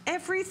end.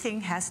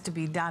 Everything has to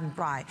be done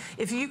right.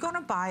 If you're going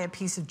to buy a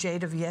piece of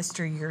Jade of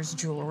Yesteryear's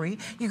jewelry,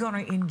 you're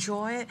going to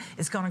enjoy it.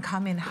 It's going to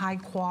come in high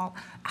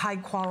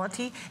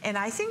quality, and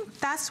I think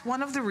that's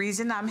one of the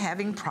reasons I'm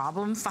having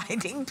problem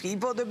finding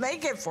people to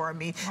make it for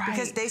me,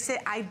 because they say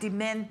I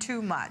demand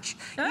too much.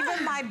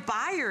 Even my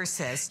buyer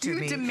says to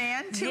me, you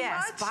demand too much?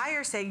 Yes,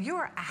 buyers say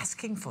you're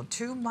asking for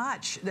too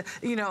much,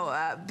 you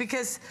know,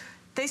 because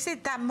they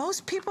said that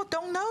most people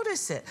don't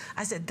notice it.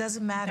 I said,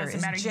 doesn't matter.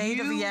 It's Jade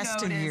of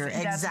Yesteryear.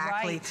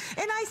 Exactly. Right.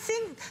 And I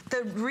think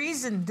the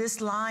reason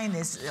this line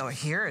is,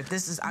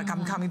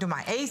 I'm coming to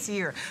my 8th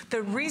year.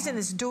 The reason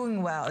it's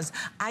doing well is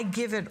I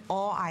give it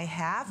all I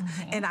have.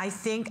 And I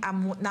think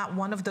I'm not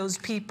one of those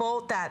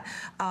people that,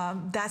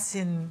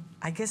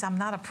 I guess I'm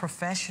not a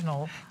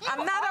professional.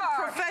 I'm not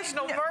a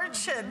professional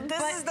merchant.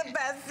 This is the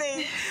best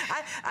thing.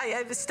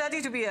 I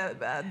studied to be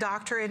a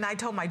doctor, and I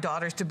told my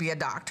daughters to be a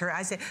doctor.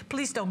 I said,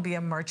 please don't be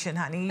a merchant,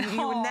 honey.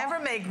 You would never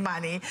make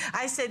money.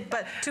 I said,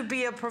 but to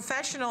be a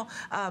professional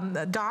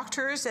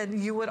doctors,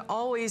 and you would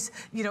always,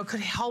 you know,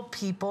 could help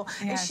people.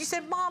 Yes. And she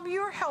said, Mom,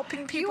 you're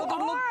helping people to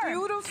look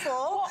beautiful.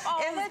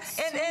 Well,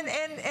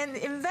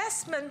 and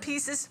investment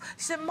pieces.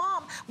 She said,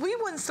 Mom, we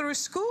went through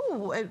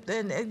school,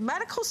 and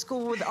medical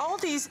school with all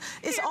these.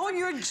 It's all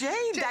your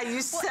jade that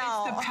you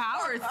sell. It's the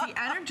power, it's the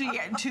energy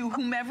to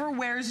whomever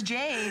wears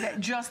jade,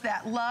 just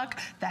that luck,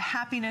 the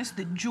happiness,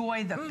 the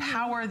joy, the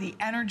power, the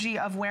energy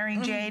of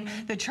wearing jade.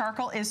 The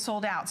charcoal is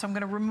sold out, so I'm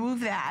going to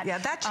remove that. Yeah,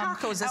 that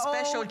charcoal is a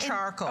special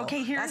charcoal.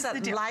 Okay, here's That's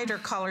the deal. lighter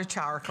color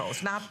charcoal.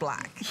 It's not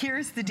black.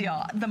 Here's the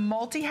deal. The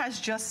multi has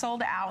just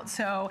sold out,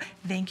 so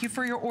thank you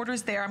for your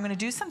orders there. I'm going to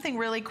do something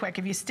really quick.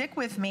 If you stick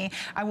with me,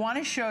 I want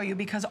to show you,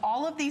 because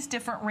all of these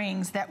different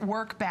rings that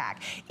work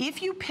back.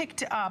 If you're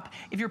picking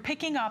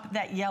up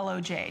that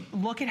yellow jade,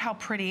 look at how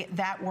pretty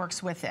that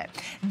works with it.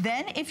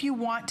 Then if you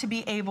want to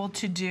be able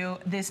to do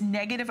this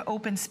negative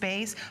open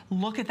space,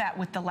 look at that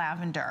with the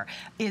lavender.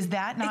 Is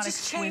that not exquisite? It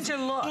just changes your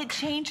look. It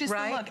changes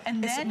the look.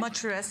 And it's then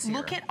much dressier.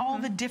 Look at all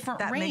the different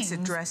rings. That makes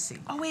it dressy.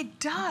 Oh, it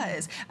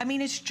does. I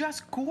mean, it's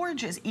just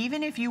gorgeous.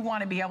 Even if you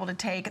want to be able to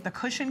take the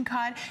cushion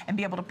cut and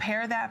be able to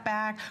pair that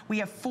back, we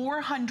have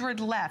 400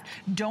 left.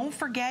 Don't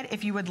forget,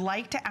 if you would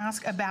like to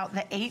ask about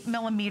the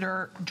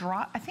 8mm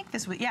drop, I think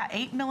this was, yeah,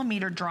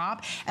 8mm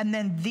drop, and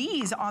then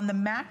these on the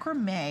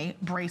macrame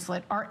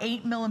bracelet are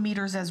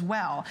 8mm as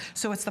well.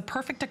 So it's the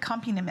perfect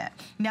accompaniment.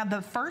 Now,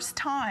 the first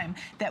time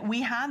that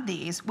we had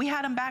these, we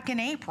had them back in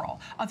April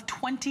of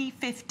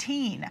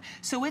 2015.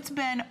 So it's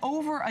been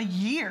over a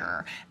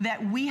year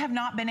that we have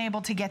not been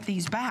able to get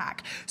these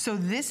back. So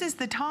this is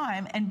the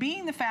time, and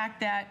being the fact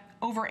that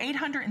over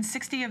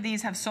 860 of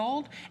these have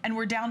sold, and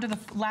we're down to the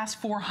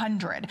last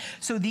 400.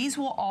 So these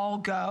will all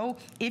go.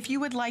 If you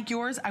would like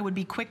yours, I would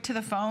be quick to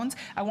the phones.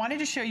 I wanted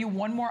to show you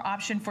one more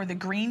option for the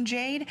green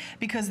jade,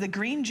 because the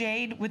green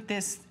jade with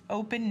this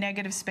open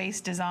negative space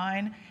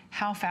design,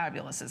 how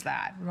fabulous is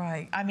that?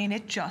 Right. I mean,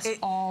 it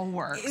all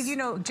works. You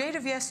know, Jade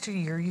of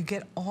Yesteryear, you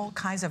get all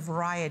kinds of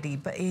variety,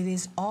 but it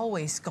is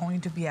always going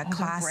to be a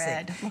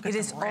classic. It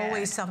is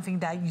always something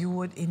that you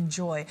would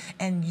enjoy,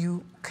 and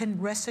you can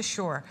rest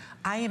assured,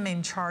 I am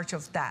in charge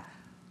of that.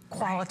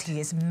 Quality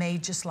is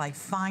made just like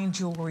fine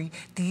jewelry.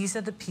 These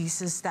are the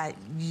pieces that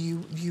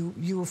you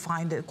will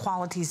find the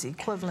quality is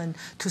equivalent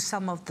to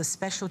some of the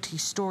specialty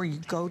store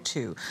you go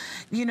to.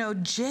 You know,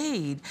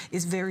 jade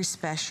is very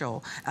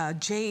special.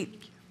 Jade,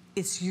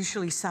 it's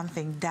usually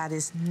something that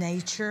is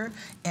nature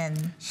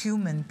and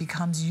human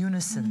becomes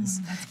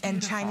unisons.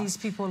 And Chinese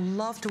people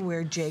love to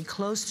wear jade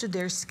close to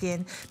their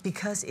skin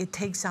because it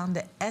takes on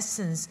the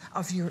essence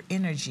of your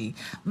energy.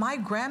 My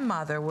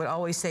grandmother would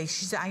always say,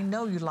 she said, I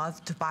know you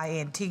love to buy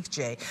antique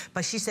jade,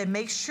 but she said,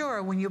 make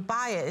sure when you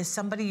buy it, it's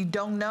somebody you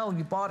don't know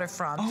you bought it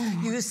from.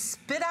 You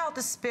spit out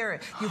the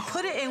spirit. You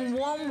put it in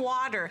warm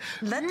water.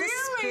 Let the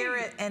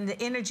spirit and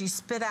the energy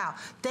spit out.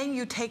 Then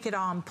you take it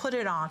on, put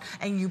it on,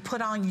 and you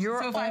put on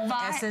your own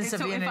essence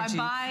of energy. If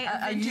I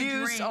buy a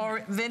used ring,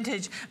 or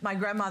vintage, my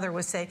grandmother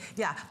would say,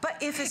 yeah. But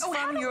if it's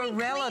from your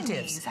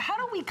relatives, how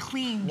do we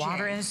clean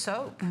water jade? And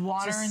soap.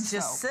 Water and soap.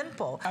 Just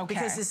simple, okay.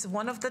 Because it's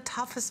one of the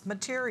toughest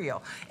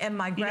material. And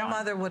my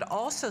grandmother would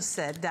also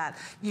said that,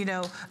 you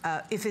know,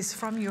 if it's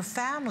from your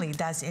family,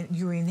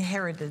 you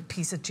inherited a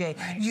piece of jade,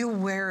 you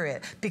wear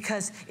it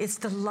because it's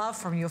the love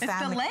from your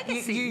family.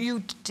 It's the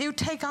legacy. You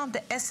take on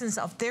the essence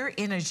of their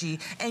energy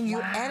and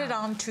you add it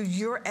on to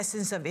your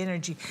essence of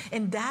energy.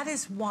 And that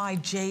is why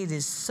jade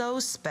is so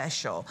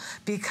special,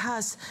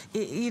 because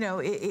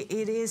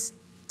it is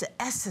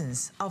the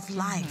essence of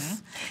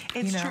life.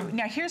 It's true.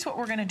 Now here's what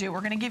we're going to do. We're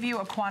going to give you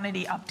a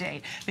quantity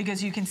update,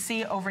 because you can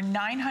see over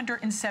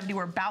 970.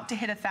 We're about to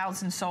hit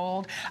 1,000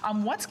 sold.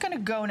 What's going to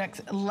go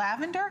next?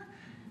 Lavender?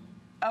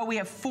 Oh, we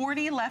have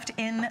 40 left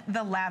in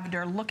the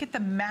lavender. Look at the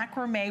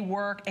macrame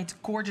work. It's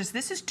gorgeous.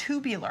 This is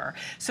tubular,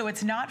 so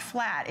it's not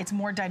flat. It's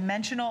more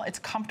dimensional. It's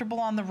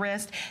comfortable on the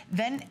wrist.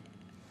 Then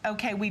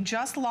okay, we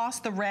just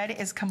lost the red,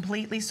 is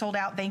completely sold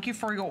out. Thank you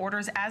for your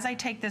orders. As I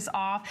take this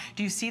off,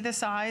 do you see the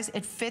size?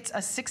 It fits a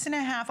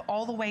 6.5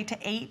 all the way to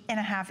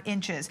 8.5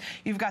 inches.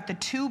 You've got the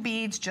 2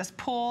 beads, just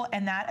pull,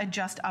 and that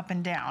adjusts up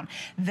and down.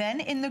 Then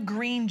in the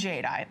green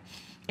jadeite,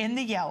 in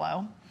the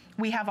yellow,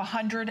 we have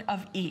 100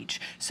 of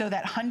each. So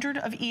that 100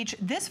 of each,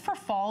 this for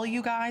fall,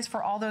 you guys,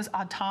 for all those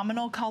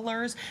autumnal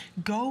colors,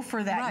 go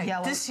for that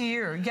yellow. This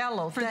year,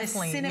 yellow, for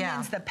definitely, the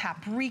cinnamons, the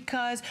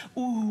paprikas.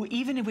 Ooh,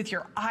 even with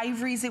your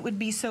ivories, it would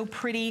be so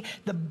pretty.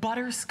 The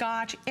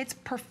butterscotch, it's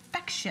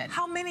perfection.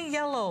 How many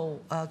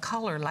yellow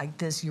color like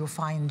this you'll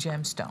find in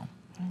gemstone?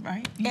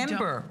 Right.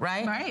 Ember,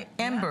 right? Right.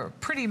 Ember,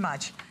 pretty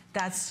much.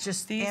 That's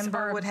just, these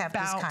Ember would have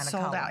this kind of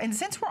sold color. out. And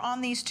since we're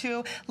on these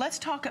two, let's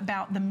talk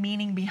about the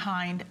meaning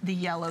behind the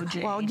yellow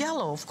jade. Well,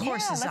 yellow, of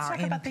course, is our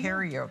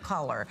imperial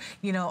color.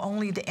 You know,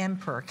 only the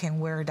emperor can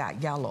wear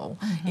that yellow.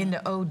 In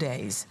the old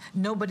days,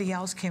 nobody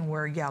else can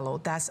wear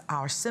yellow. That's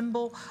our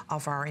symbol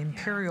of our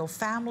imperial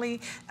family.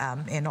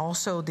 And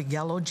also the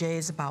yellow jade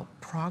is about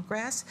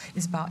progress.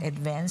 It's about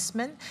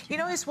advancement. You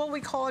know, it's what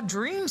we call a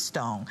dream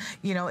stone.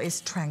 You know,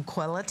 it's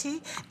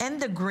tranquility. And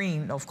the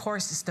green, of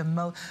course, is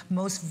the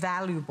most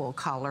valuable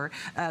color.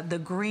 The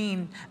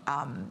green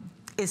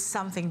is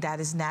something that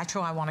is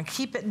natural. I want to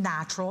keep it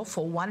natural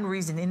for one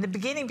reason. In the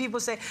beginning, people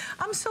say,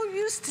 I'm so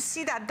used to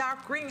see that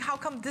dark green. How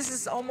come this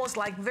is almost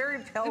like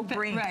very pale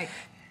green? Right.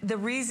 The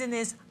reason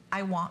is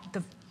I want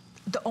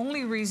the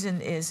only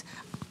reason is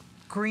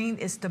green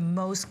is the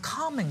most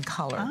common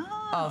color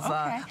of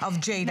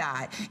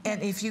jadeite.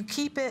 And if you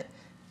keep it,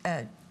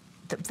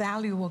 the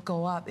value will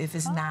go up if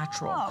it's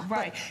natural.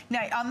 Right.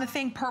 Now, on the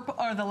thing, purple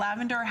or the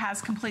lavender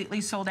has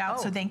completely sold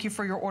out, so thank you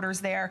for your orders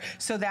there.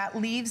 So that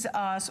leaves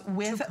us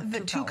with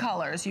the two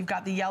colors. You've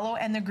got the yellow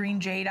and the green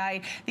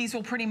jadeite. These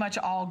will pretty much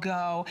all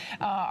go.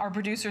 Our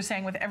producer's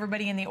saying with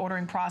everybody in the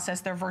ordering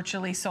process, they're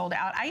virtually sold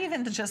out. I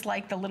even just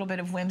like the little bit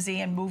of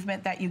whimsy and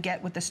movement that you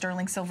get with the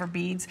sterling silver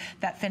beads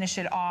that finish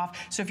it off.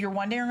 So if you're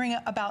wondering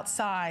about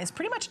size,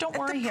 pretty much don't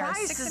worry here. The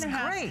price is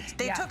great.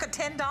 They took a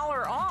 $10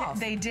 off.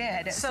 They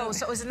did. So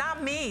it's not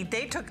me.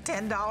 They took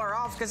 $10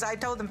 off because I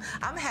told them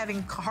I'm having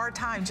a hard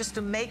time just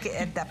to make it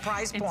at that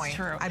price point. It's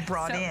true. I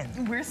brought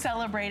in. We're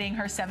celebrating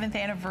her 7th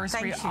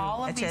anniversary. Thank you,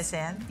 all of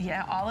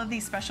HSN. All of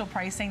these special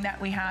pricing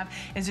that we have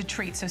is a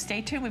treat. So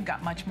stay tuned. We've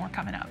got much more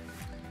coming up.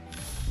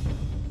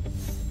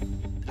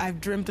 I've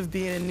dreamt of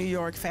being in New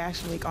York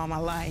Fashion Week all my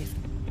life.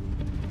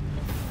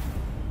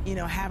 You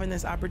know, having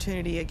this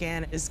opportunity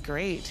again is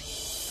great.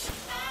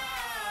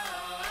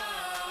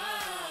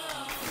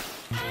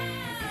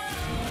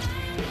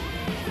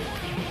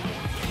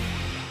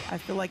 I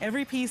feel like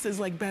every piece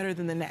is like better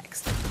than the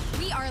next.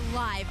 We are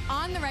live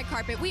on the red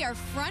carpet. We are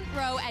front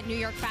row at New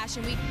York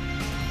Fashion Week.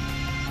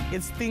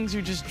 It's things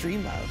you just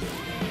dream of.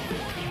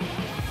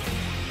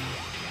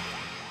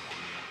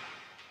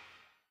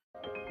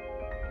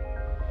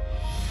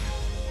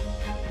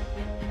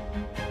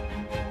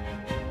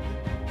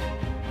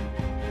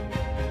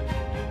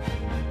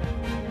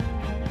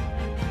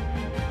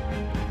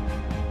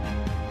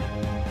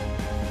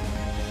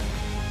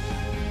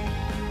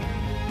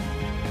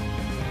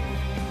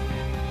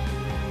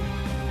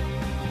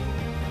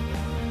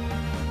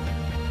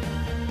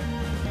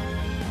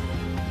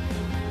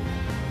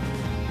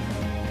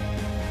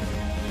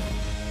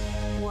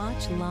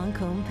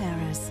 Lancôme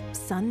Paris,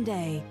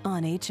 Sunday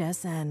on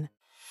HSN.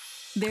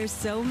 There's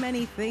so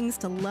many things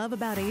to love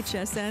about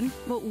HSN,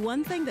 but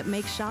one thing that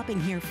makes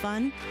shopping here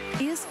fun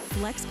is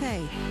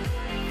FlexPay.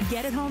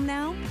 Get it home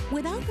now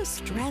without the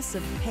stress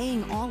of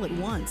paying all at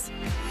once.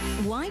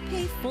 Why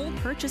pay full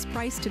purchase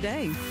price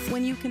today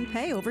when you can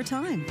pay over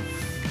time?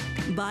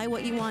 Buy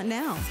what you want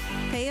now,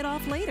 pay it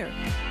off later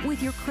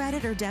with your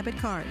credit or debit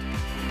card.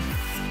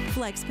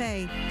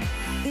 FlexPay.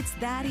 It's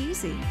that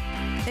easy.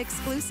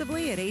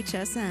 Exclusively at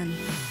HSN.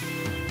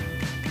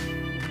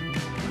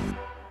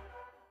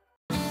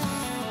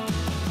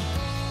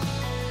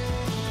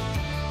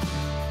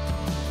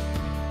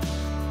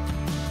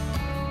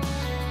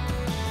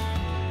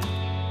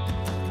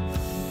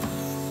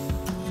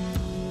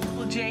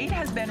 Jade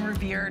has been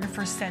revered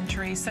for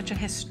centuries, such a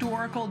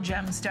historical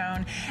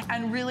gemstone,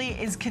 and really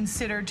is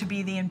considered to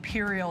be the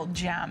imperial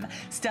gem.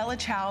 Stella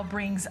Chow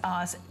brings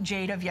us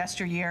Jade of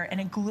Yesteryear in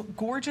a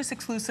gorgeous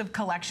exclusive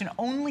collection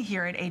only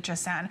here at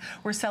HSN.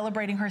 We're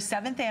celebrating her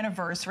 7th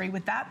anniversary.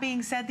 With that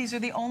being said, these are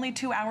the only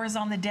 2 hours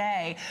on the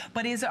day,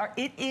 but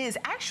it is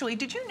actually,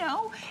 did you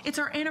know, it's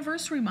our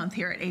anniversary month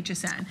here at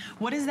HSN.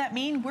 What does that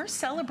mean? We're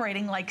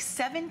celebrating like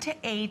 7 to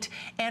 8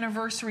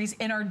 anniversaries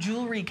in our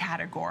jewelry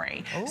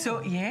category. Oh.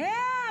 So yeah.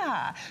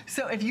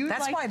 So if you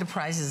That's why the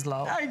price is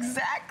low.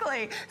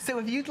 Exactly. So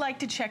if you'd like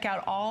to check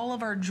out all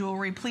of our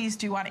jewelry, please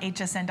do on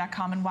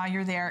hsn.com. And while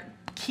you're there,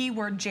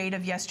 keyword Jade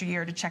of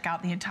Yesteryear to check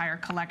out the entire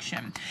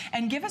collection.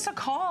 And give us a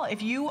call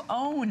if you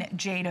own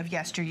Jade of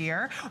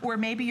Yesteryear, or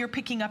maybe you're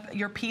picking up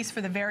your piece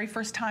for the very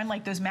first time,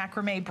 like those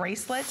macrame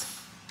bracelets.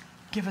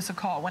 Give us a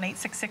call,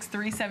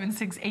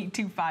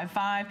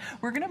 1-866-376-8255.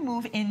 We're gonna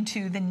move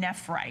into the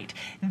nephrite.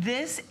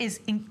 This is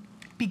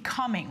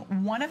becoming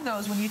one of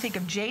those, when you think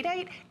of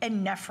jadeite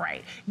and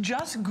nephrite,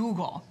 just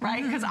Google,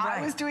 right? Because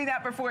I was doing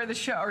that before the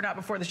show, or not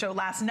before the show,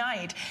 last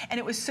night, and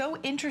it was so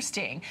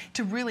interesting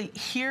to really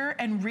hear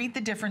and read the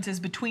differences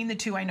between the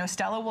two. I know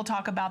Stella will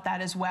talk about that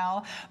as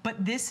well,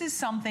 but this is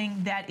something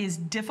that is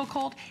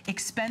difficult,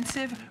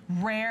 expensive,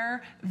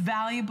 rare,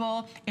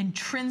 valuable,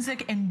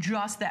 intrinsic, and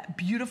just that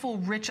beautiful,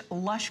 rich,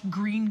 lush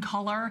green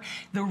color.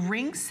 The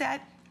ring set,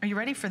 are you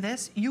ready for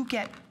this? You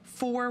get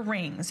 4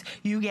 rings.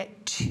 You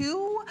get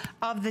 2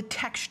 of the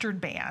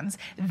textured bands.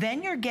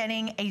 Then you're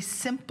getting a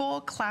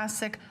simple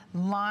classic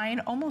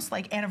line, almost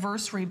like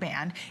anniversary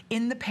band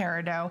in the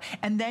peridot.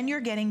 And then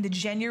you're getting the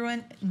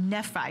genuine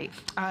nephrite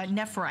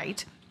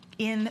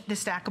in the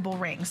stackable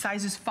ring.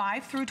 Sizes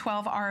 5 through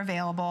 12 are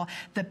available.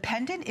 The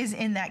pendant is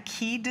in that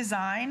key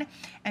design,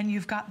 and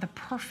you've got the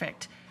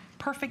perfect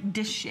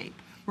dish shape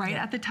right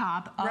at the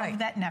top of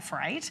that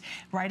nephrite,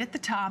 right at the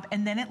top,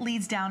 and then it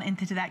leads down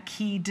into that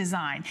key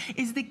design.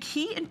 Is the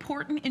key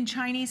important in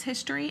Chinese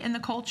history and the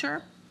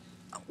culture?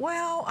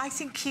 Well, I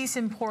think key is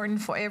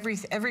important for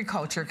every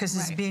culture because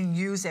it's being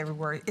used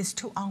everywhere, is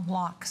to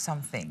unlock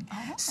something.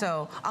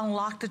 So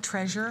unlock the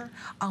treasure,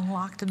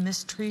 unlock the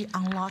mystery,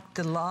 unlock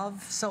the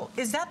love. So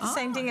is that the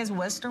same thing as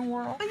Western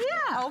world?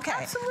 Yeah, okay.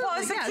 Absolutely. Well,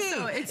 it's a key.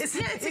 So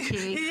it's a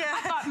key. Yeah.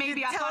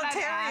 I thought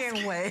I'd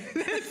ask. Way.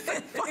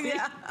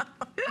 Yeah.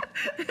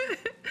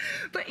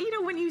 But you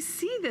know, when you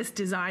see this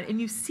design and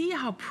you see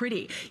how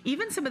pretty,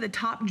 even some of the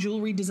top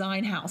jewelry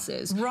design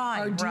houses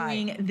are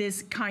doing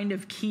this kind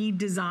of key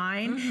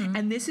design.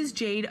 And this is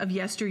Jade of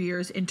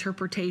Yesteryear's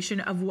interpretation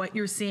of what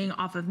you're seeing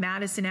off of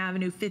Madison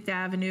Avenue, Fifth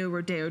Avenue,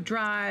 Rodeo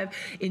Drive,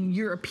 in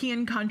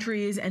European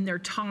countries and their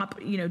top,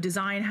 you know,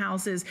 design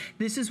houses.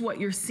 This is what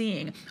you're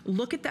seeing.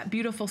 Look at that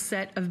beautiful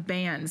set of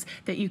bands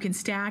that you can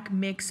stack,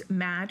 mix,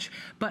 match,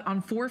 but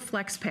on 4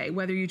 flex pay,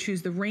 whether you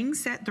choose the ring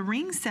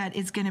set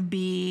is going to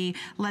be,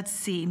 let's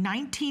see,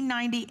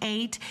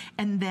 $19.98,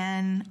 and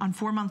then on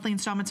 4 monthly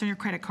installments on your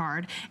credit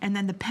card, and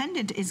then the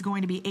pendant is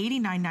going to be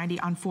 $89.90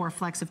 on 4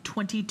 flex of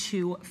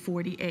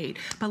 $22.48.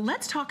 But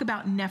let's talk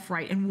about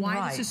nephrite and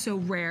why this is so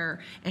rare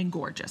and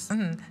gorgeous.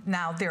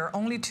 Now, there are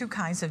only 2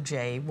 kinds of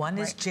jade. One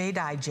is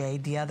jadeite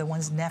jade, the other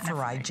one's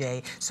nephrite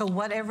jade. So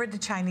whatever the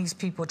Chinese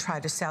people try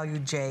to sell you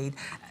jade,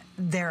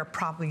 they're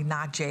probably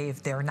not jade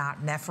if they're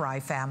not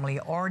nephrite family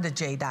or the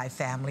jadeite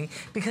family,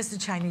 because the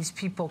Chinese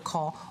people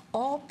call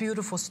all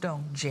beautiful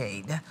stone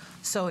jade.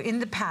 So in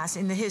the past,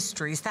 in the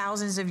histories,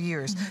 thousands of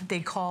years,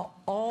 they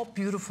call all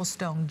beautiful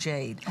stone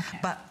jade.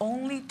 But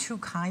only 2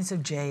 kinds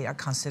of jade are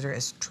considered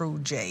as true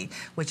jade,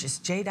 which is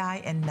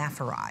jadeite and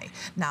nephrite.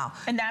 Now,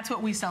 and that's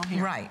what we sell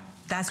here. Right.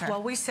 That's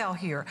what we sell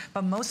here,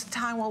 but most of the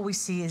time what we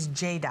see is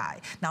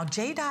jadeite. Now,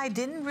 jadeite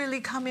didn't really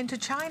come into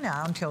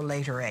China until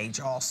later age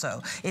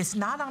also. It's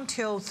not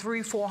until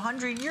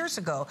 300-400 years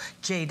ago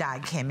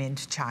jadeite came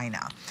into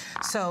China.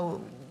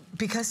 So,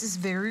 because it's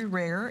very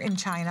rare in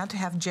China to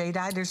have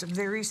jadeite, there's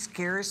very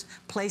scarce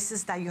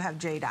places that you have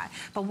jadeite.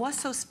 But what's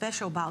so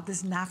special about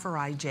this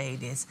nephrite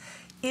jade is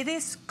it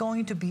is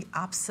going to be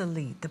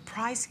obsolete. The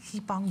price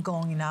keep on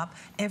going up.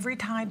 Every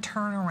time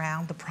turn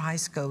around, the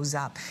price goes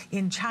up.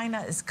 In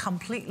China, it's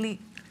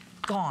completely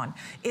gone.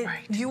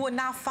 You will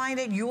not find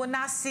it. You will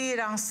not see it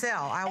on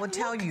sale. I will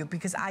tell you,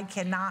 because I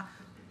cannot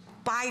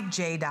buy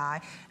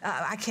jadeite.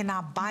 I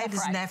cannot buy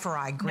this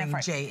nephrite green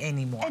jade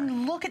anymore.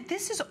 And look at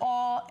this is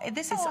all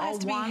has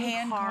to be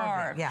hand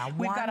carved. Yeah,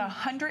 we've got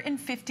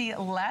 150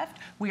 left.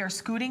 We are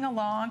scooting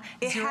along.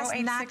 It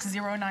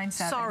 086097.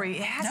 Sorry,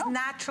 it has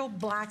natural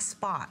black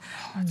spot.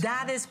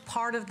 That is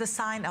part of the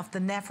sign of the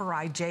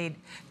nephrite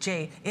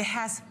jade. It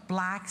has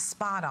black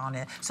spot on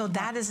it. So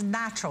that is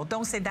natural.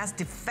 Don't say that's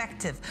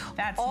defective.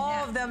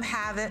 All of them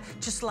have it,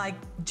 just like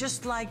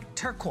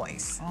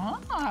turquoise.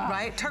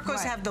 Right?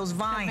 Turquoise have those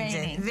vines.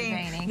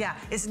 Veining. Yeah,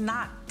 it's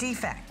not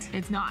defect.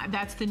 It's not.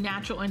 That's the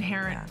natural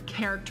inherent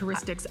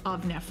characteristics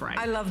of nephrite.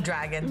 I love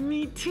dragon.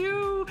 Me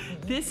too.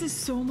 This is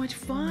so much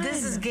fun.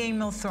 This is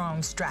Game of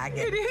Thrones dragon.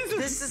 It is.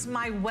 This is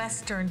my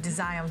Western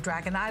design of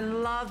dragon. I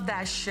love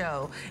that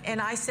show.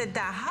 And I said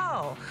that,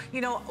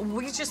 you know,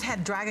 we just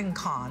had Dragon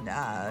Con,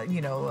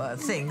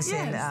 things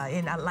in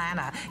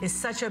Atlanta. It's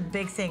such a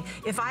big thing.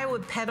 If I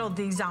would peddle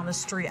these on the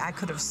street, I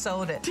could have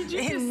sold it.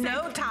 In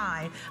no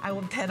time, I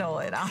would peddle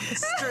it on the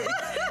street.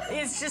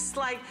 It's just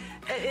like,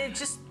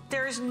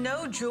 there's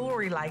no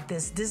jewelry like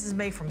this. This is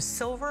made from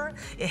silver.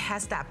 It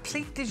has that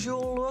pleat de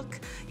joule look.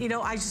 You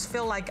know, I just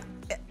feel like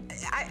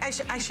I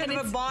should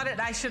have bought it.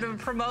 I should have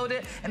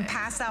promoted and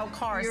passed out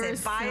cards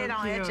and buy it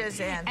on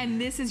HSN.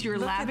 And this is your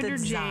lavender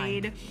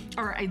jade,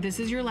 this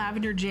is your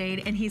lavender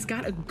jade, and he's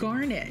got a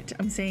garnet.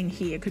 I'm saying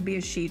he, it could be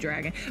a she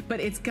dragon, but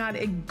it's got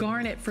a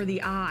garnet for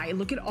the eye.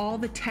 Look at all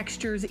the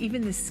textures,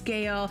 even the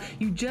scale.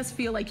 You just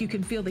feel like you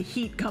can feel the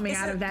heat coming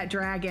out of that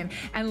dragon.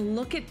 And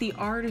look at the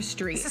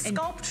artistry. It's a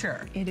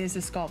sculpture. It is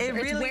a sculpture. It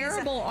really it's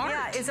wearable art.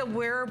 Yeah, it's a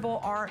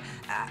wearable art.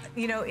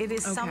 You know, it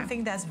is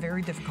something that's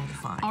very difficult to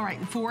find. All right,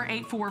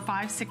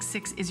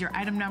 484566 is your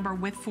item number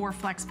with 4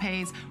 flex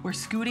pays. We're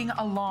scooting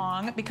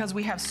along because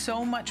we have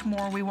so much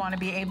more we want to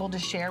be able to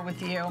share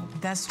with you.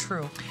 That's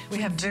true. We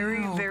have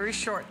very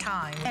short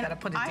time. We got to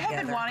put it together. I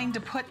have been wanting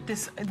to put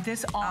this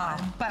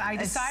on, but I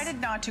decided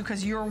not to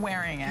because you're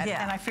wearing it,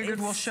 and I figured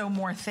we'll show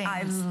more things.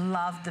 I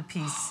love the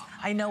piece.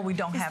 I know we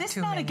don't have too many. Is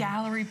this not a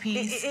gallery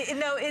piece?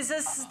 No, it's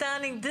a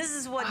stunning. This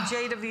is what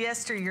Jade of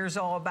Yesteryear is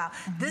all about.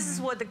 This is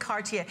what the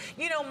Cartier.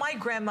 You know, my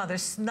grandmother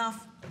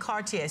snuffed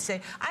Cartier.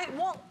 Say, I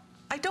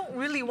don't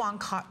really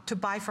want to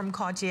buy from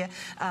Cartier,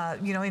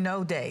 you know, in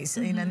old days,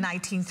 in the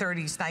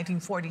 1930s,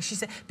 1940s. She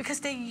said,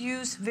 because they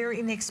use very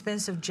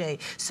inexpensive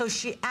jade. So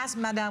she asked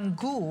Madame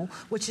Gu,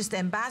 which is the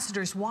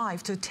ambassador's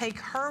wife, to take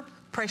her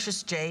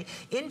precious jade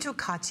into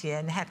Cartier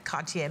and had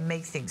Cartier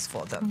make things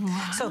for them.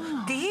 Wow.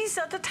 So these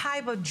are the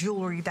type of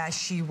jewelry that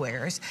she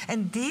wears,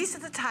 and these are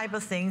the type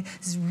of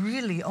things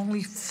really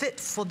only fit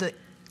for the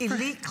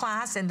elite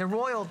class and the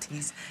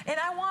royalties, and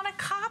I want to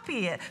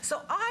copy it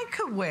so I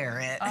could wear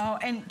it. Oh,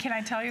 and can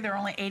I tell you, there are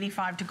only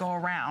 85 to go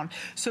around.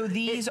 So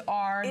these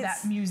are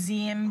that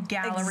museum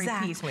gallery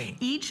piece.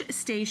 Each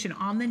station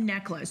on the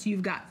necklace,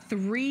 you've got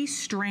 3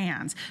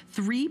 strands,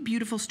 3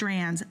 beautiful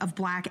strands of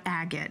black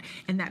agate,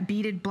 and that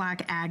beaded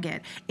black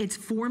agate. It's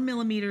 4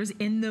 millimeters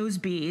in those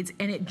beads,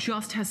 and it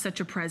just has such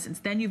a presence.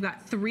 Then you've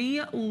got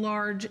 3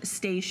 large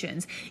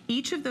stations.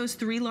 Each of those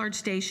 3 large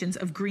stations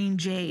of green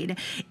jade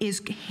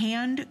is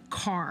hand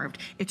carved.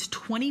 It's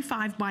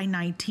 25 by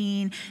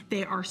 19.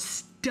 They are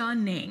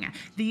stunning.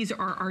 These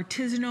are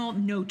artisanal.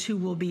 No two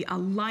will be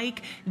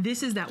alike.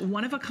 This is that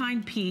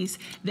one-of-a-kind piece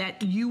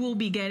that you will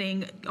be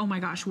getting. Oh my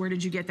gosh, where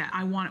did you get that?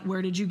 I want it.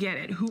 Where did you get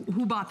it?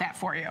 Who bought that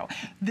for you?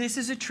 This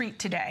is a treat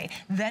today.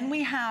 Then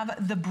we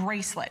have the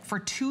bracelet for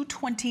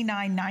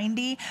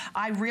 $229.90.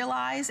 I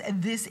realize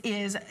this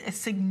is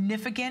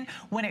significant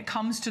when it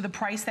comes to the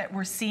price that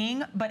we're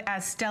seeing, but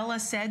as Stella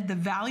said, the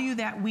value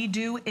that we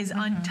do is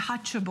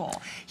untouchable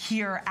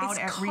here out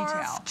at retail. It's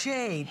carved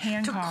jade.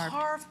 Hand to carved.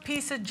 carve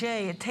piece of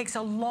jade, it takes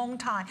a long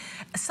time.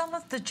 Some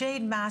of the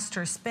jade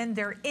masters spend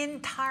their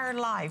entire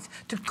life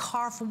to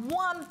carve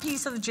one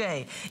piece of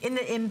jade in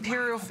the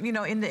imperial,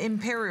 in the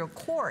imperial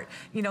court.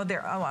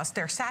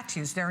 They're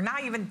statues. They're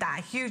not even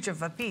that huge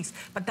of a piece,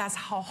 but that's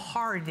how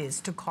hard it is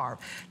to carve.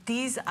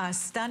 These are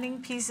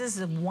stunning pieces,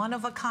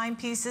 one-of-a-kind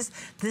pieces.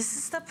 This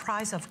is the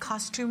price of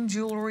costume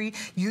jewelry.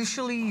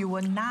 Usually you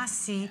will not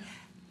see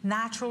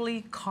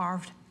naturally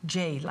carved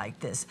jade like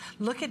this.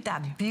 Look at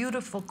that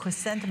beautiful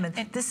chrysanthemum.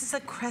 This is a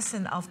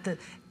crescent of the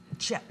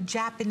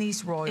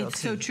Japanese royalty.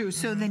 It's so true.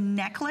 So the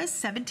necklace,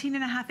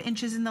 17.5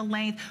 inches in the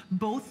length,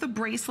 both the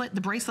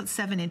bracelet's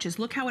 7 inches.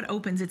 Look how it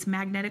opens, it's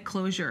magnetic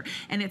closure,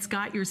 and it's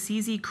got your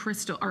CZ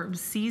crystal, or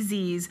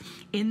CZs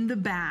in the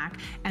back,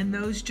 and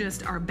those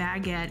just are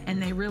baguette, and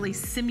they really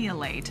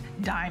simulate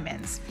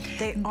diamonds.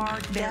 They're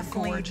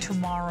definitely gorgeous.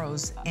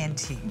 Tomorrow's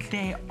antique.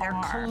 They're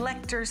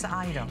collector's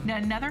item. Now,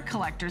 another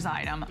collector's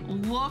item.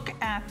 Look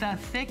at the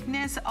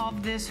thickness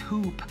of this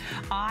hoop.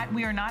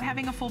 We are not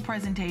having a full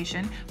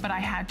presentation, but I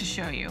had to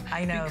show you.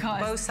 I know,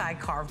 both side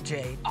carved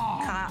jade.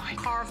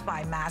 Carved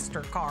by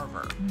master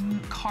carver.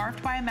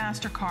 Carved by a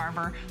master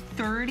carver,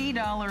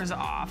 $30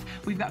 off.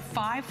 We've got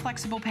 5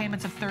 flexible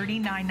payments of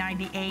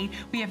 $39.98.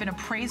 We have an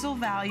appraisal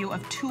value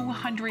of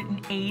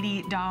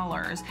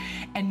 $280.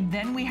 And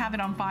then we have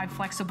it on 5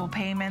 flexible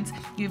payments.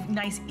 You have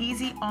nice,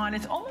 easy on.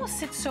 It almost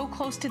sits so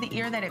close to the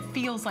ear that it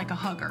feels like a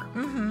hugger.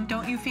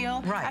 Don't you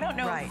feel? Right, I don't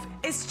know. Right.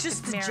 It's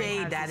just the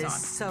jade that is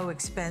so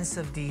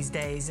expensive these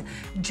days.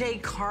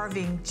 Jade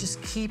carving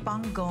just keep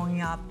on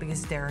going up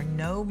because there are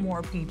no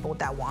more people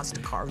that wants to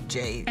carve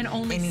jade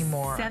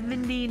anymore.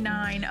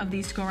 79 of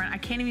these go around. I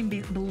can't even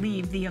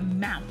believe the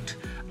amount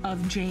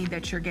of jade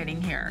that you're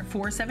getting here.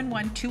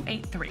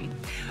 471-283.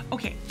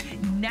 Okay,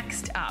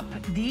 next up,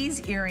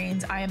 these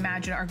earrings I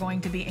imagine are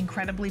going to be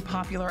incredibly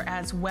popular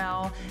as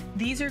well.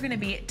 These are going to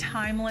be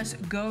timeless,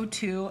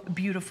 go-to,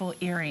 beautiful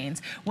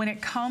earrings. When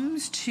it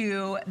comes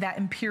to that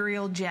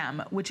imperial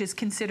gem, which is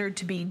considered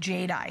to be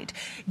jadeite,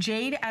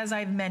 jade, as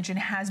I've mentioned,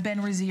 has been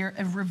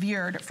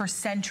revered for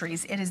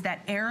centuries. It is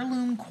that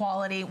heirloom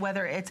quality,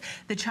 whether it's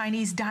the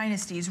Chinese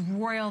dynasties,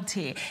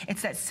 royalty,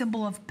 it's that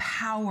symbol of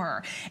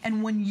power.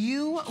 And when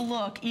you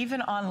look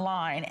even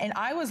online, and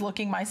I was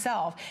looking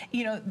myself,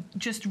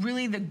 just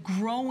really the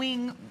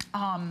growing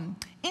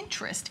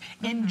interest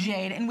in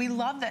jade, and we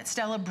love that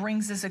Stella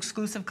brings this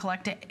exclusive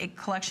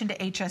collection to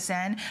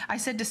HSN. I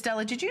said to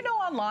Stella, did you know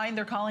online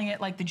they're calling it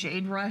like the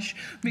jade rush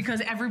because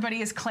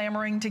everybody is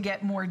clamoring to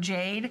get more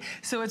jade?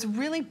 So it's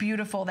really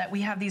beautiful that we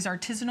have these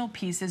artisanal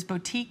pieces,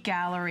 boutique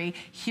gallery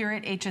here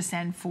at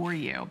HSN for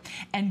you,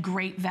 and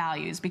great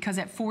values, because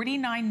at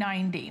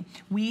 $49.90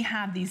 we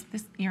have these.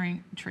 This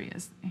earring tree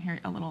is here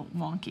a little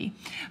wonky,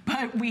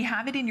 but we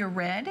have it in your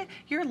red,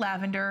 your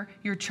lavender,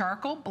 your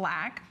charcoal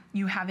black,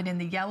 you have it in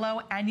the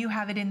yellow, and you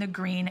have it in the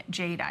green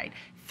jadeite.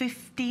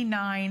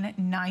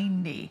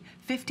 $59.90.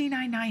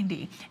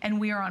 $59.90. And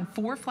we are on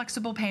 4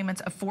 flexible payments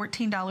of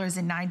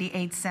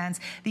 $14.98.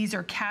 These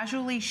are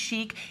casually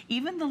chic.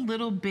 Even the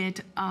little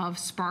bit of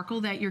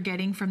sparkle that you're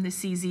getting from the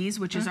CZs,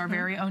 which is our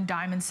very own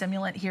diamond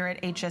simulant here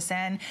at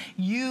HSN,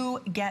 you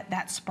get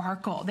that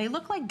sparkle. They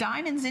look like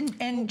diamonds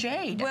in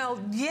jade. Well,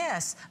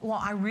 yes.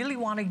 Well, I really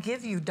want to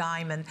give you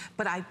diamond,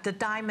 but the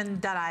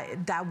diamond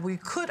that we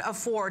could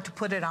afford to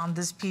put it on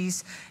this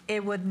piece,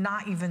 it would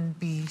not even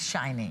be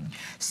shining.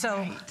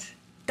 So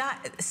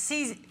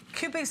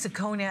cubic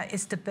zirconia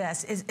is the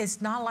best.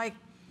 It's not like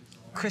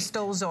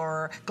crystals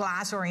or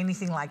glass or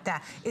anything like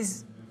that.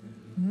 It's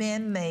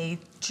man-made,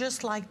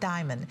 just like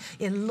diamond.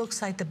 It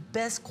looks like the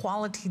best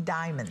quality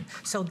diamond.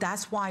 So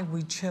that's why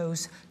we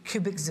chose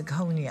cubic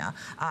zirconia.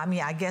 I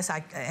mean, I guess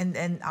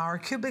and our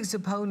cubic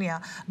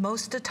zirconia,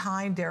 most of the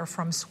time they're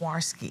from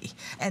Swarovski.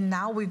 And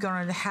now we're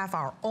going to have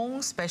our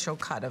own special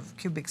cut of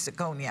cubic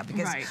zirconia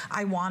because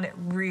I want it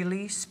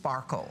really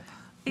sparkle.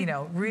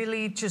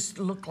 Really just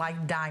look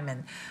like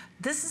diamond.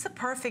 This is a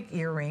perfect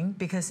earring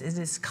because it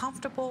is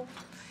comfortable.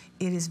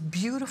 It is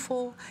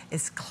beautiful,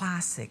 it's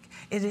classic.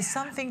 It is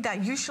something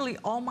that usually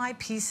all my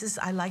pieces,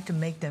 I like to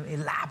make them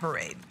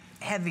elaborate,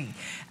 heavy.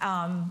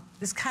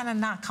 It's kind of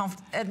not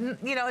comfortable,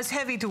 you know, it's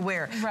heavy to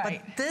wear.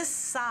 Right. But this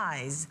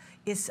size,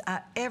 it's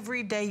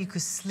every day you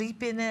could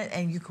sleep in it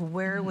and you could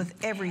wear it with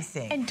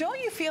everything. And don't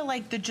you feel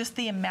like just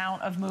the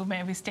amount of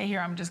movement, if we stay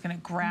here, I'm just gonna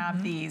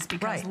grab these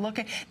because look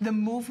at the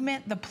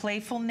movement, the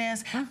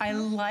playfulness. I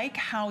like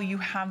how you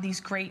have these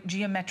great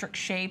geometric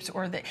shapes,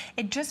 or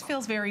it just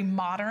feels very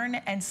modern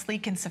and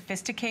sleek and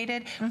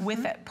sophisticated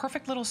with a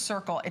perfect little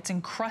circle. It's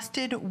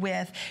encrusted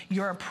with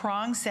your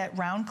prong set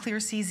round clear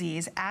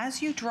CZs.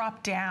 As you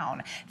drop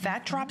down,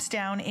 that drops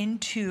down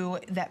into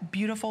that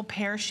beautiful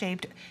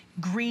pear-shaped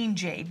green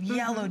jade,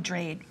 yellow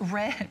jade,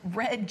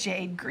 red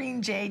jade,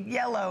 green jade,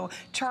 yellow,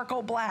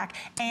 charcoal black,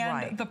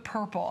 and the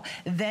purple.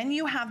 Then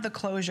you have the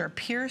closure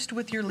pierced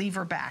with your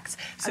lever backs.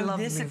 So I love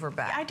lever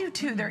back. I do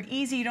too. They're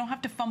easy. You don't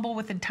have to fumble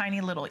with a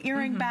tiny little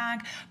earring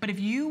bag. But if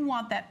you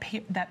want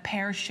that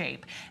pear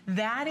shape,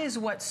 that is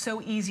what's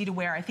so easy to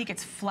wear. I think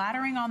it's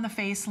flattering on the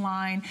face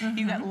line.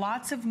 You get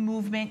lots of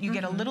movement. You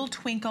get a little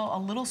twinkle, a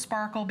little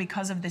sparkle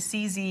because of the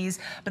CZs.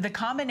 But the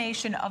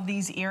combination of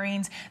these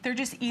earrings, they're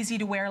just easy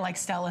to wear, like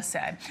Stella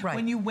said.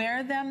 When you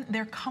wear them,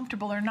 they're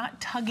comfortable. They're not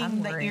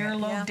tugging the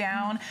earlobe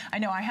down. I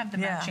know I have the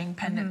matching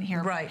pendant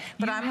here.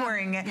 But I'm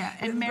wearing it.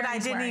 But I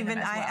didn't even,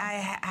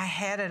 I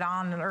had it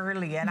on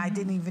early and I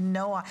didn't even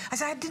know. I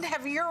said, I didn't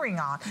have earring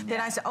on. Then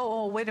I said,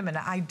 oh, wait a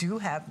minute, I do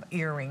have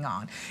earring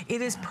on.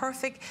 It is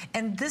perfect.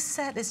 And this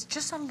set is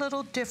just a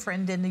little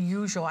different than the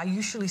usual. I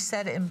usually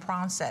set it in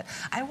prawn set.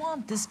 I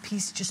want this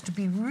piece just to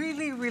be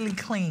really, really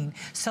clean.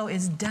 So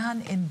it's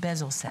done in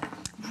bezel set.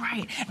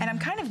 Right. And I'm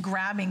kind of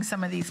grabbing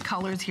some of these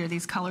colors here,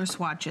 these color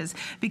swatches,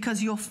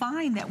 because you'll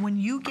find that when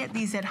you get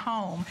these at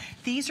home,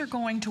 these are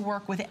going to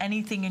work with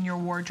anything in your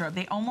wardrobe.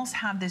 They almost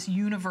have this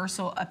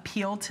universal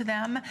appeal to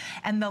them,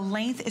 and the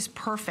length is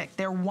perfect.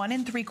 They're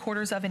 1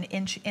 3/4 of an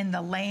inch in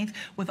the length.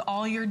 With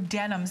all your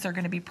denims, they're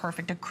going to be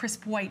perfect. A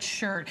crisp white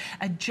shirt,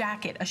 a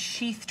jacket, a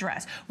sheath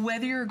dress.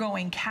 Whether you're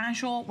going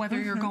casual,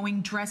 whether you're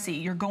going dressy,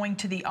 you're going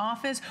to the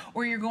office,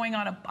 or you're going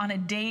on a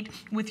date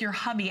with your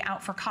hubby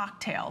out for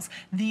cocktails,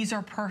 these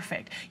are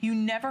perfect. You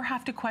never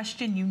have to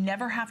question, you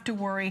never have to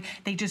worry.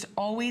 They just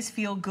always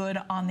feel good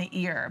on the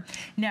ear.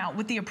 Now,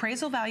 with the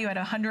appraisal value at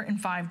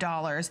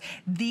 $105,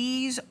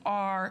 these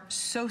are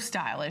so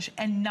stylish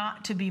and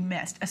not to be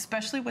missed,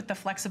 especially with the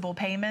flexible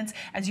payments.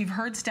 As you've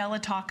heard Stella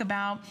talk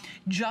about,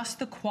 just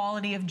the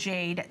quality of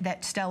jade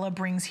that Stella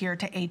brings here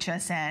to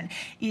HSN.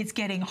 It's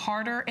getting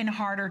harder and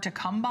harder to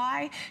come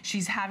by.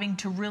 She's having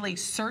to really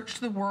search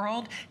the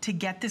world to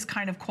get this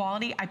kind of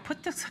quality. I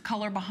put this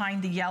color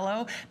behind the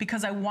yellow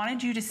because I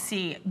wanted you to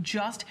see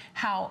just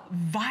how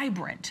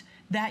vibrant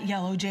that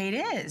yellow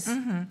jade is.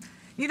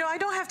 You know, I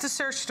don't have to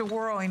search the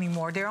world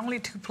anymore. There are only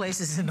 2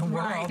 places in the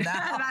world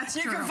now. That's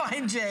you can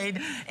find jade.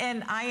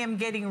 And I am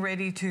getting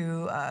ready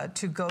to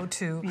go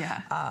to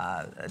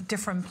a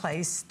different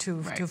place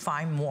to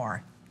find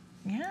more.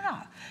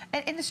 Yeah,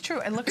 and it's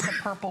true. And look at the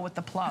purple with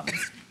the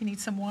plums. You need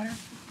some water?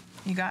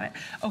 You got it.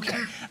 Okay,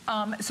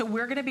 so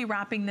we're gonna be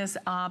wrapping this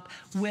up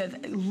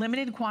with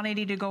limited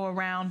quantity to go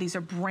around. These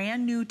are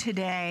brand new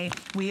today.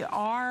 We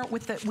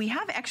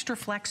have extra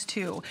flex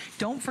too.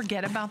 Don't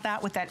forget about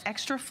that. With that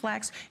extra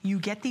flex, you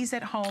get these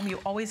at home. You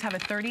always have a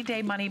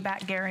 30-day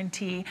money-back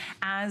guarantee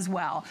as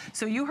well.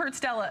 So you heard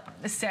Stella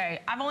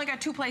say, I've only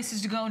got 2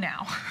 places to go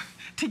now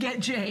to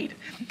get jade.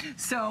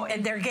 So,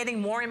 and they're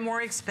getting more and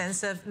more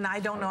expensive, and I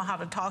don't know how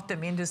to talk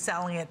them into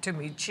selling it to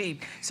me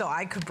cheap, so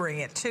I could bring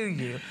it to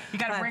you. You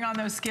gotta bring on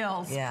those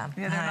skills. Yeah.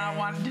 They're not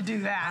wanting to do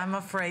that. I'm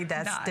afraid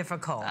that's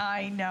difficult.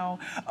 I know.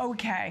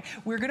 Okay,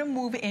 we're gonna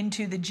move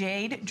into the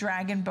Jade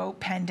Dragon Boat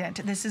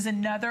Pendant. This is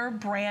another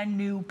brand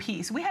new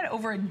piece. We had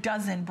over a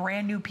dozen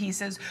brand new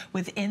pieces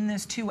within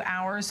this 2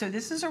 hours, so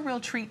this is a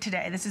real treat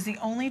today. This is the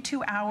only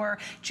 2-hour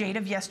Jade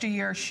of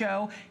Yesteryear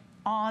show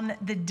on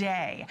the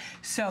day.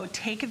 So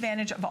take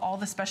advantage of all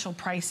the special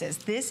prices.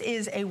 This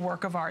is a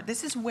work of art.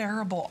 This is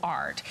wearable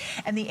art.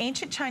 And the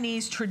ancient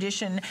Chinese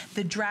tradition,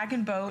 the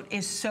dragon boat,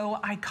 is so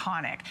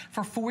iconic.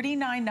 For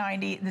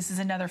 $49.90, this is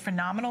another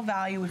phenomenal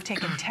value. We've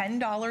taken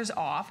 $10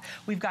 off.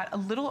 We've got a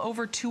little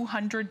over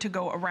 200 to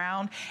go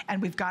around,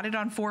 and we've got it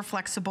on 4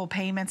 flexible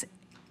payments.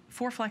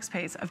 4 flex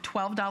pays of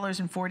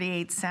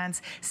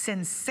 $12.48,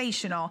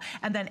 sensational.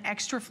 And then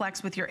extra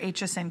flex with your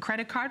HSN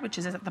credit card, which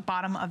is at the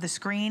bottom of the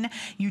screen.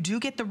 You do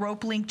get the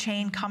rope link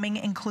chain coming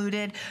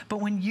included.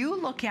 But when you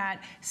look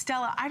at,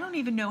 Stella, I don't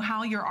even know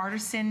how your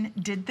artisan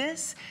did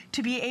this,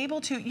 to be able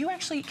to, you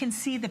actually can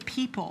see the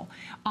people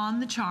on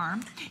the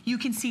charm. You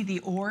can see the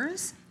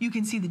oars. You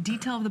can see the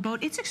detail of the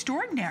boat. It's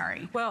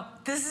extraordinary. Well,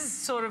 this is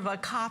sort of a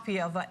copy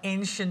of an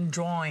ancient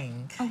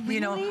drawing. Oh, really?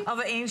 You know, of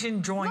an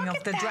ancient drawing Look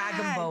of the at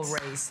Dragon that.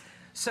 Boat race.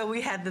 So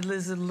we had the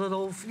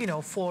little, you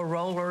know, 4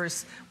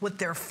 rollers with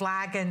their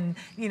flag and,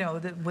 you know,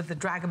 with the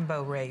Dragon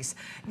Boat race.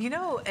 You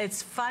know,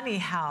 it's funny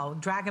how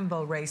Dragon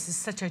Boat race is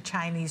such a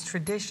Chinese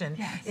tradition.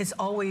 Yes. It's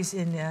always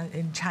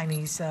in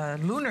Chinese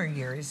lunar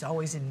year. It's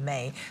always in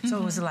May. So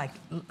it was like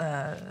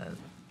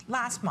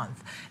last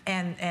month,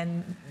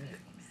 and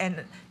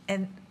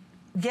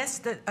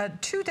yes,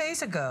 2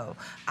 days ago,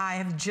 I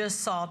have just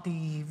saw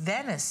the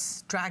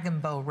Venice Dragon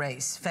Boat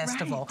Race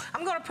Festival. Right.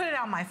 I'm going to put it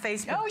on my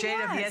Facebook,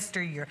 Jade of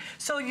Yesteryear.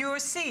 So you'll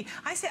see.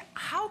 I said,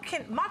 how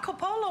can, Marco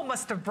Polo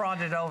must have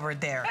brought it over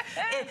there.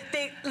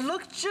 They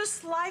look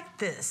just like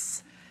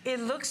this. It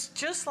looks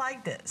just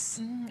like this.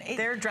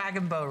 Their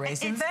Dragon Boat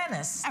Race in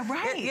Venice.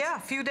 Right. Yeah, a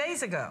few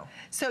days ago.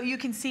 So you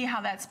can see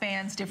how that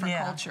spans different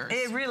cultures.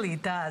 It really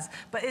does.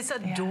 But it's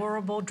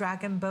adorable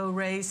Dragon Boat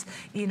Race.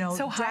 You know,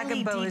 so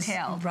Dragon Boat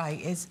detailed. Is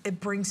right. It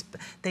brings.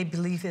 They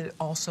believe it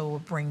also will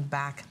bring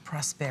back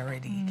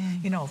prosperity.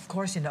 You know, of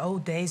course, in the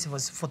old days, it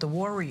was for the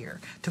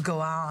warrior to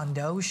go out on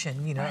the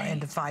ocean, you know,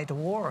 and to fight a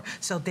war.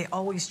 So they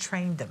always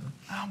trained them.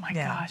 Oh my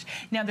gosh!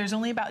 Now there's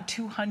only about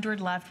 200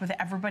 left with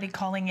everybody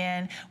calling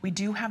in. We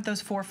do have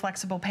those 4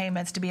 flexible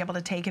payments to be able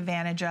to take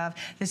advantage of.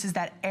 This is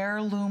that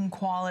heirloom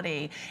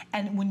quality,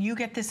 and when you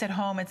get this at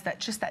home, it's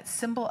just that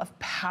symbol of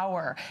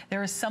power.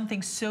 There is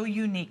something so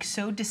unique,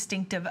 so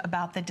distinctive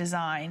about the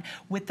design.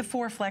 With the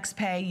 4 flex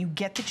pay, you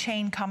get the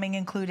chain coming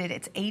included.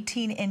 It's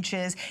 18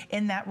 inches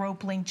in that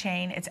rope link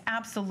chain. It's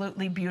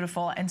absolutely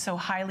beautiful and so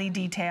highly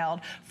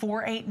detailed.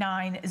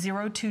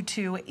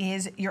 489022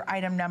 is your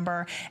item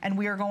number, and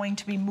we are going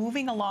to be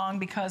moving along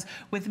because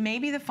with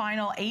maybe the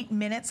final 8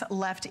 minutes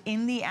left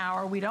in the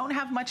hour, we don't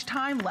have much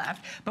time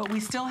left, but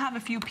we still have a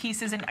few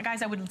pieces. And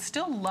guys, I would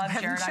still love,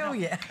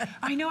 Jared.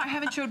 I know I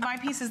haven't showed my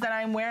pieces that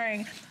I'm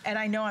wearing, and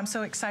I know I'm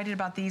so excited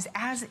about these,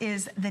 as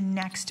is the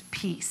next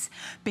piece,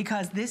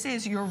 because this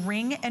is your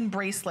ring and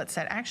bracelet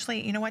set.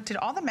 Actually, you know what? Did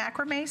all the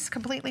macrames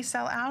completely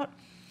sell out?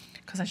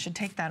 Because I should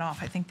take that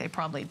off. I think they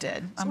probably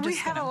did. We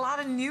have a lot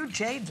of new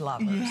jade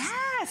lovers.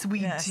 Yes,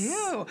 we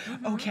do.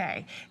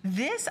 Okay,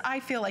 this I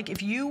feel like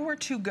if you were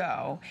to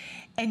go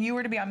and you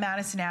were to be on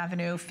Madison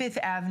Avenue, 5th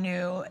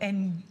Avenue,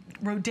 and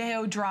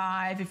Rodeo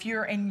Drive, if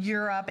you're in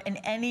Europe, in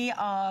any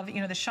of,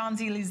 you know, the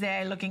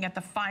Champs-Élysées, looking at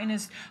the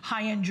finest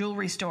high-end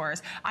jewelry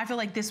stores, I feel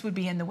like this would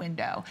be in the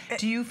window.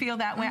 Do you feel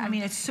that way? I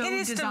mean, it's so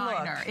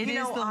designer. It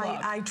is the look.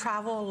 I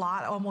travel a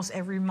lot. Almost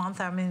every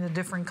month I'm in a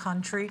different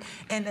country,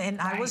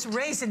 and I was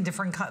raised in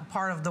different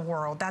part of the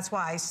world. That's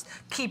why I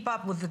keep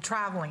up with the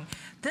traveling.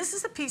 This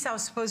is a piece I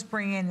was supposed to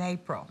bring in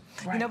April.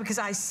 You know, because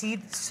I see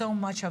so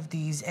much of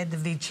these at the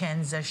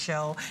Vicenza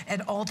show,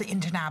 and all the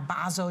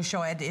Basel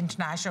show, at the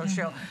international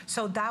show.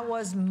 So that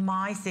was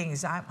my thing,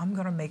 is I'm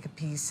gonna make a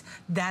piece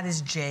that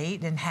is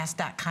jade and has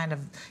that kind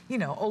of, you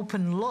know,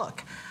 open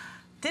look.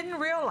 Didn't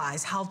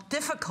realize how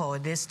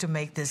difficult it is to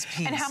make this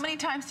piece. And how many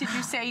times did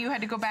you say you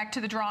had to go back to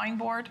the drawing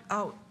board?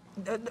 Oh,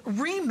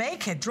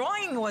 remake it.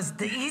 Drawing was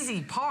the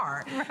easy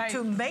part.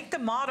 To make the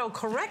model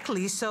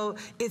correctly so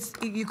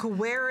you could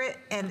wear it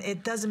and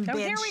it doesn't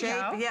bend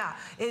shape. Yeah,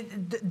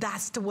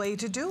 that's the way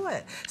to do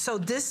it. So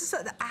this is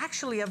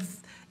actually a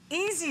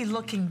easy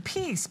looking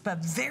piece, but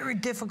very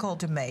difficult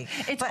to make.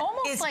 It's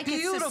almost like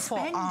beautiful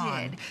it's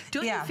suspended.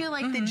 Don't you feel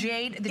like the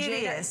jade? The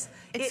jade is.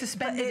 It's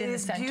suspended in the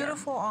center. It is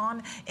beautiful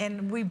on,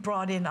 and we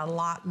brought in a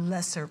lot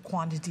lesser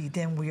quantity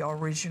than we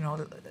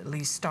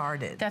originally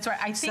started. That's right.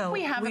 I think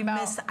we have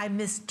I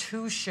missed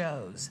 2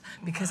 shows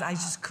because I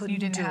just couldn't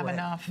do it. You didn't have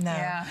enough. No.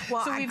 Yeah.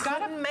 Well, so I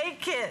couldn't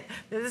make it.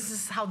 This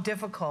is how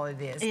difficult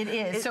it is. It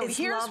is. So it's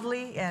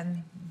lovely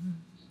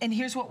and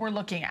here's what we're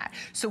looking at.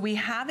 So we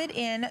have it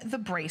in the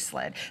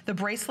bracelet. The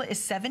bracelet is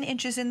 7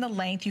 inches in the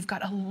length. You've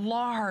got a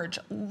large,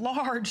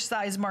 large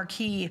size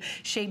marquee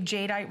shaped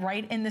jadeite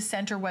right in the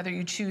center, whether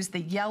you choose the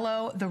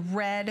yellow, the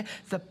red,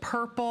 the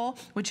purple,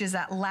 which is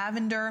that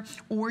lavender,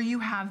 or you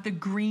have the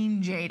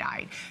green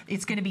jadeite.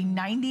 It's gonna be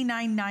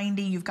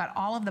 $99.90. You've got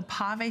all of the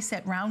pave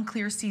set round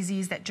clear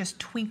CZs that just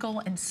twinkle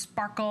and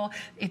sparkle.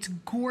 It's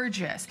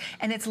gorgeous.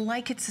 And it's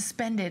like it's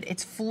suspended.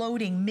 It's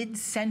floating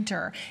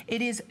mid-center.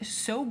 It is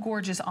so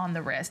gorgeous on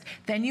the wrist.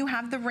 Then you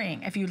have the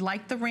ring. If you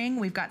like the ring,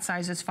 we've got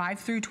sizes 5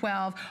 through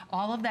 12.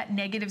 All of that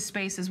negative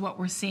space is what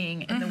we're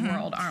seeing in the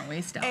world, aren't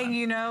we, Stella? And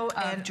you know,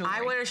 and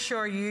I would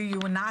assure you, you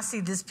will not see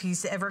this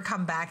piece ever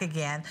come back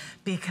again,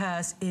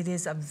 because it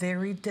is a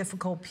very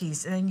difficult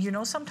piece. And you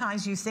know,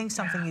 sometimes you think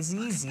something is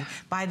easy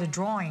by the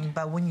drawing,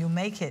 but when you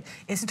make it,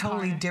 it's a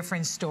totally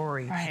different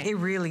story. It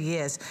really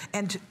is.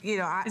 And you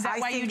know, is that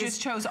why you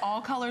just chose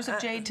all colors of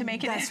jade to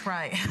make it? That's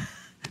right.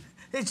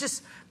 It's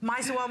just, might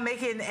as well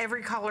make it in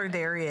every color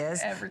there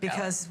is,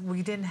 because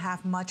we didn't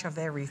have much of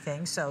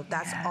everything, so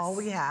that's all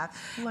we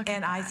have.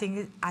 And I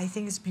think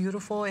it's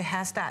beautiful. It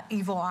has that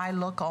evil eye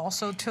look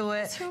also to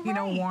it. You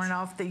know, worn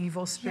off the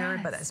evil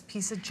spirit, but as a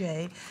piece of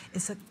jade,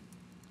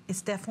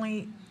 it's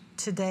definitely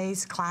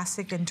today's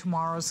classic and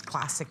tomorrow's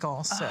classic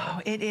also.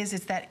 Oh, it is.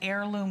 It's that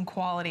heirloom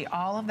quality,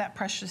 all of that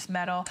precious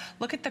metal.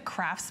 Look at the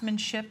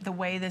craftsmanship, the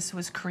way this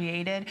was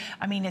created.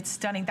 I mean, it's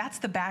stunning. That's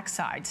the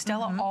backside.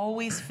 Stella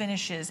always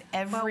finishes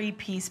every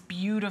piece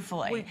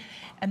beautifully.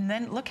 And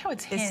then look how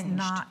it's hinged. It's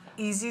not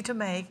easy to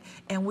make,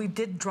 and we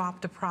did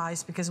drop the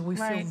price because we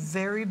feel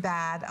very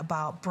bad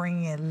about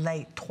bringing it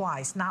late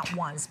twice, not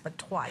once, but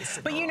twice.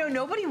 But you know,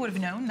 nobody would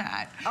have known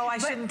that. Oh, I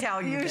shouldn't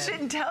tell you. You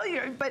shouldn't tell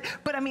you.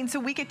 But I mean, so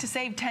we get to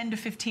save $10 to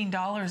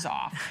 $15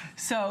 off.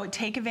 So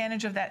take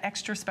advantage of that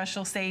extra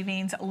special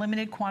savings,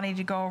 limited quantity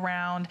to go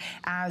around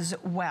as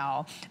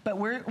well. But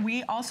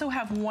we also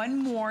have one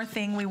more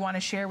thing we want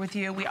to share with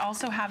you. We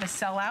also have a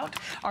sellout.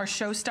 Our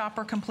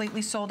showstopper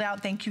completely sold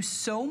out. Thank you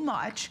so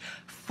much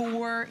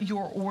for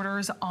your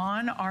orders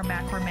on our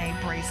macrame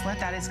bracelet.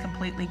 That is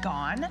completely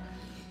gone.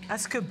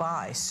 That's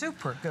goodbye,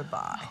 super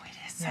goodbye. Oh,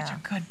 it is such a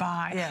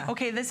goodbye. Yeah.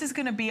 Okay, this is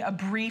gonna be a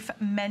brief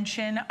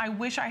mention. I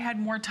wish I had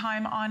more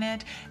time on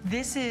it.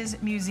 This is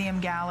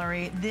Museum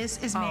Gallery.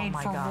 This is made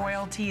for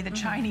royalty, the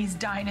Chinese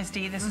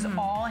dynasty. This is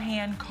all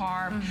hand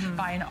carved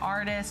by an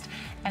artist.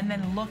 And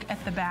then look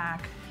at the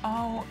back.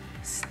 Oh,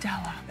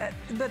 Stella.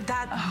 But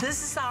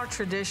this is our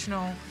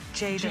traditional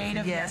Jade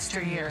of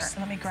Yesteryear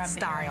Let me grab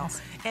style. the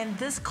earrings. And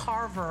this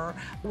carver,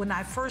 when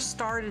I first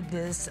started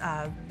this,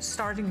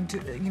 starting to,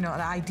 the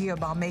idea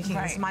about making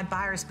this, my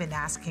buyer's been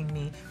asking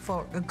me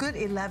for a good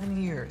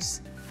 11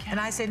 years. And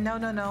I said, no,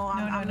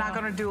 I'm not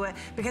going to do it,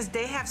 because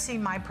they have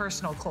seen my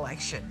personal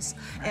collections.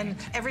 And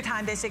every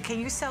time they say, can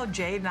you sell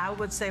jade? And I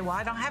would say, well,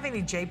 I don't have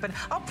any jade, but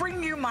I'll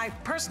bring you my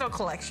personal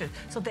collection.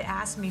 So they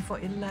asked me for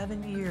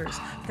 11 years.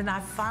 Then I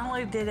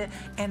finally did it,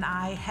 and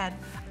I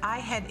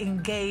had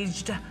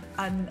engaged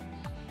a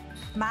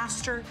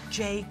master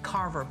jade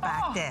carver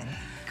back then.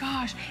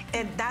 Gosh.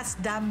 And that's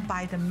done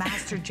by the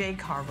master jade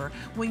carver.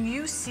 When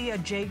you see a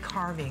jade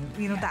carving,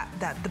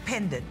 that the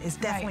pendant is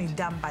definitely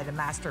done by the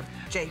master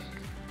jade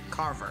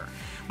carver.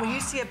 When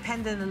you see a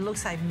pendant that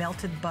looks like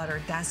melted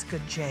butter, that's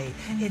good jade.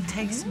 It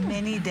takes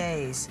many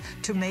days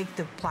to make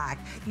the plaque.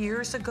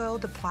 Years ago,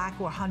 the plaque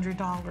were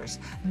 $100.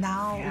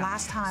 Now,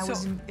 last time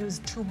it was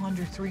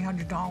 $200,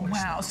 $300.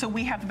 Wow, so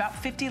we have about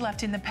 50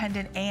 left in the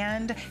pendant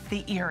and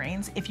the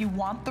earrings. If you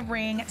want the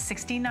ring,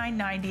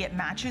 $69.90, it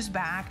matches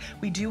back.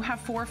 We do have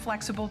 4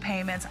 flexible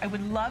payments. I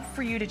would love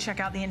for you to check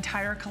out the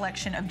entire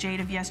collection of Jade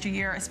of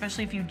Yesteryear,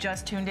 especially if you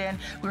just tuned in.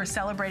 We were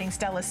celebrating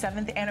Stella's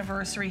 7th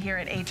anniversary here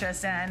at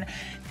HSN.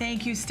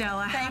 Thank you,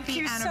 Stella. Happy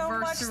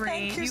anniversary.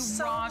 Thank you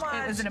so much.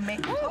 It was an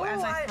amazing.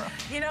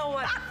 You know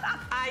what?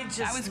 I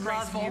just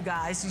love you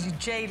guys, you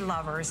jade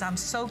lovers. I'm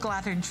so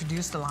glad to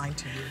introduce the line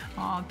to you.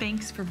 Oh,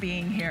 thanks for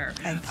being here.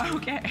 Thank you.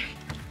 Okay.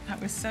 That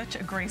was such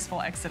a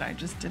graceful exit I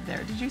just did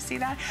there. Did you see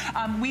that?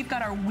 We've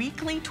got our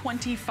weekly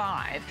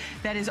 25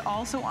 that is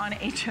also on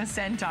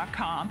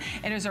hsn.com.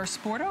 It is our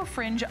Sporto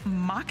Fringe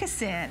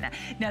Moccasin.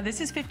 Now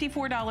this is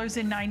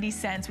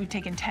 $54.90. We've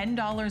taken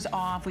 $10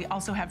 off. We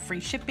also have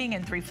free shipping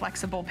and 3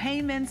 flexible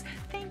payments.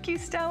 Thank you,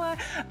 Stella.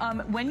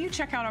 When you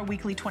check out our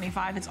weekly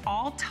 25, it's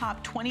all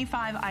top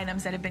 25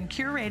 items that have been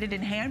curated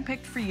and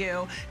handpicked for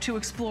you to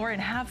explore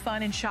and have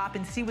fun and shop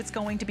and see what's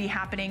going to be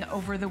happening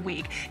over the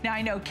week. Now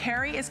I know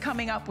Carrie is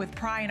coming up with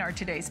Pry in our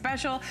today's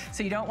special,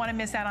 so you don't want to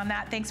miss out on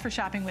that. Thanks for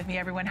shopping with me,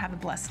 everyone. Have a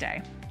blessed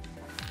day.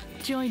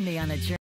 Join me on a journey.